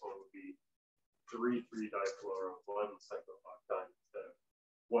next one would be 3,3-difluoro, 1-cyclooctane instead of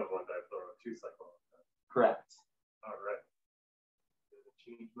 1,1-difluoro, 2-cyclooctane. Correct. All right.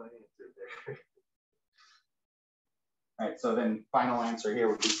 Change my answer there. All right, so then final answer here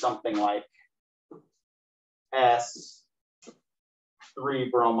would be something like S,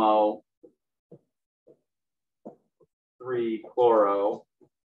 3-bromo, 3-chloro,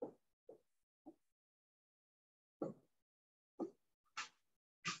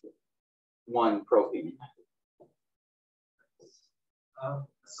 one propene.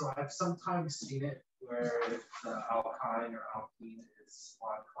 So I've sometimes seen it where if the alkyne or alkene is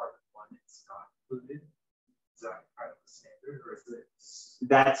on carbon 1, it's not included. Is that kind of the standard, or is it?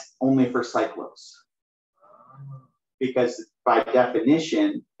 That's only for cyclos. Because by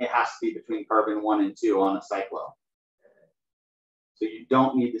definition, it has to be between carbon 1 and 2 on a cyclo. So you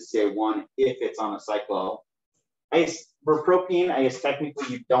don't need to say 1 if it's on a cyclo. I guess for propene, I guess technically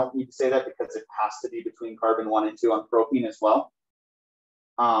you don't need to say that because it has to be between carbon 1 and 2 on propene as well.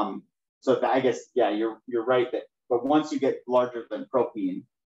 So I guess, yeah, you're right that, but once you get larger than propene,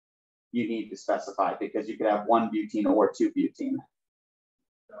 you need to specify because you could have 1 butene or 2 butene.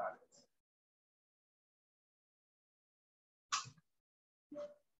 Got it.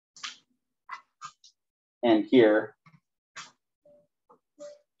 And here,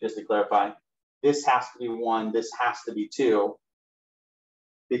 just to clarify, this has to be 1, this has to be 2,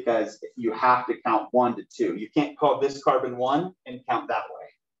 because you have to count 1 to 2. You can't call this carbon 1 and count that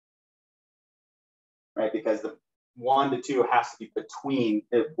way, right? Because the 1 to 2 has to be between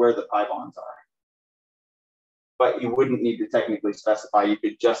where the pi bonds are. But you wouldn't need to technically specify. You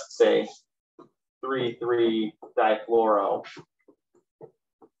could just say 3,3-difluoro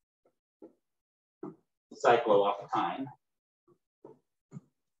cyclooctane.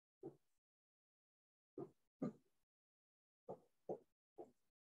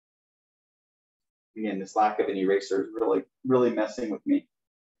 Again, this lack of an eraser is really messing with me.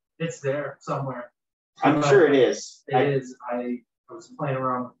 It's there somewhere. I'm sure it is. It is. I was playing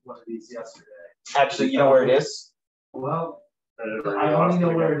around with one of these yesterday. Actually, you know where it is? Well, I only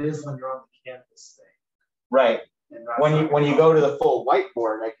know where it is when you're on the Canvas thing. Right. When you go to the full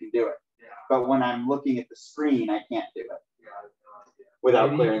whiteboard, I can do it. Yeah. But when I'm looking at the screen, I can't do it. Yeah, I have no idea.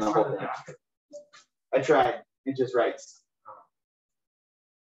 Without Maybe clearing the whole thing. I tried. It just writes.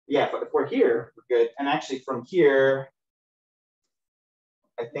 Yeah, but if we're here, we're good. And actually from here,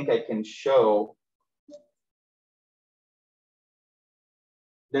 I think I can show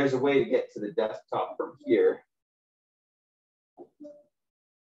there's a way to get to the desktop from here.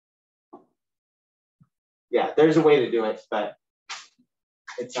 Yeah, there's a way to do it, but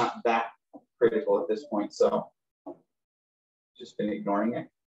it's not that critical at this point. So just been ignoring it.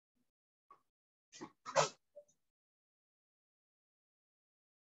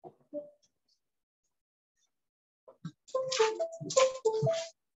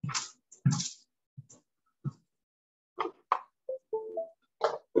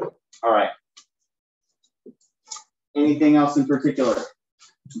 All right. Anything else in particular?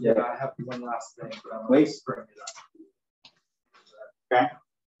 Yeah, I have one last thing, but I'm going to bring it up. Okay.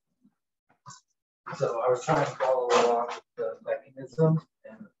 So I was trying to follow along with the mechanism,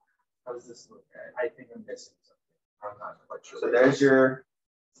 and how does this look? I think I'm missing something. I'm not quite sure. So there's your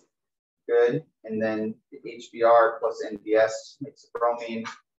Good. And then the HBr plus NBS makes a bromine,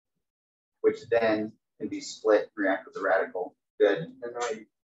 which then can be split, react with the radical. Good. And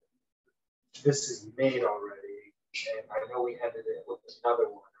this is made already, and I know we ended it with another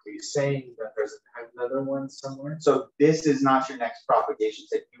one. Are you saying that there's another one somewhere? So this is not your next propagation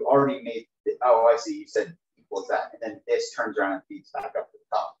step. You already made the, oh, I see. You said equals that, and then this turns around and feeds back up to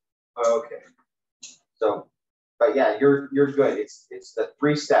the top. Okay. So, but yeah, you're good. It's the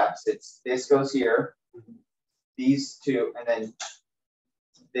 3 steps. It's this goes here, these two, and then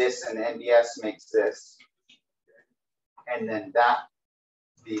this and the NBS makes this, and then that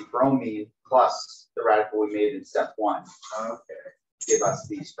the bromine plus the radical we made in step 1. Okay. Give us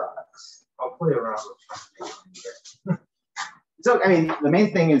these products. I'll play around with it. So I mean, the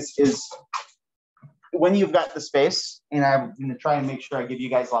main thing is when you've got the space, and I'm going to try and make sure I give you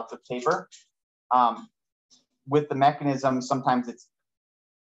guys lots of paper. With the mechanism, sometimes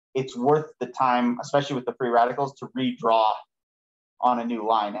it's worth the time, especially with the free radicals, to redraw on a new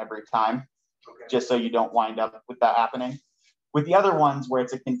line every time, just so you don't wind up with that happening. With the other ones where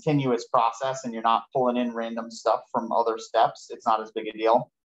it's a continuous process and you're not pulling in random stuff from other steps, it's not as big a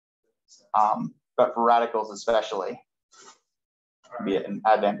deal. But for radicals especially, it'd be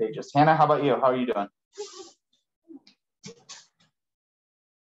advantageous. Hannah, how about you? How are you doing?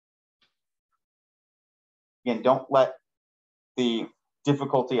 Again, don't let the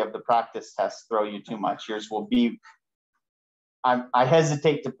difficulty of the practice test throw you too much. Yours will be, I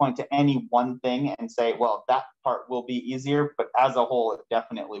hesitate to point to any one thing and say, well, that part will be easier, but as a whole, it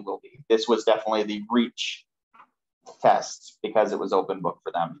definitely will be. This was definitely the reach test because it was open book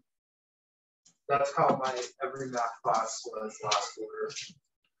for them. That's how my every math class was last quarter.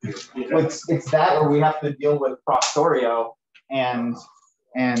 It's that, or we have to deal with Proctorio, and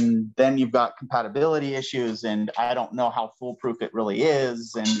then you've got compatibility issues, and I don't know how foolproof it really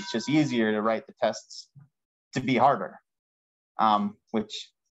is, and it's just easier to write the tests to be harder. Which,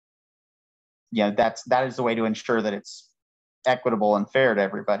 yeah, that is the way to ensure that it's equitable and fair to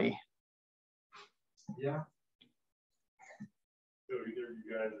everybody. Yeah. So either you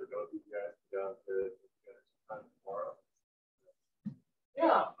guys or both of you guys down to time tomorrow.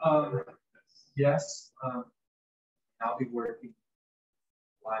 Yeah. Yes. I'll be working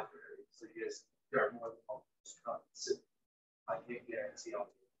library, so you guys are more than welcome to come sit. I can't guarantee I'll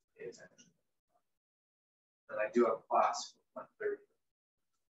pay attention. And I do have class from 1:30 to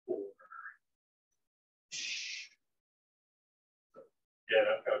 4. Yeah,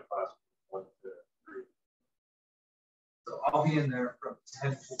 I've got a class from 1 to 3. So I'll be in there from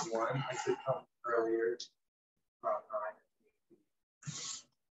 10 to 1. I could come earlier, around 9.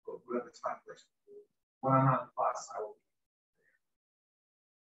 But whatever time works. When I'm not in class, I will be.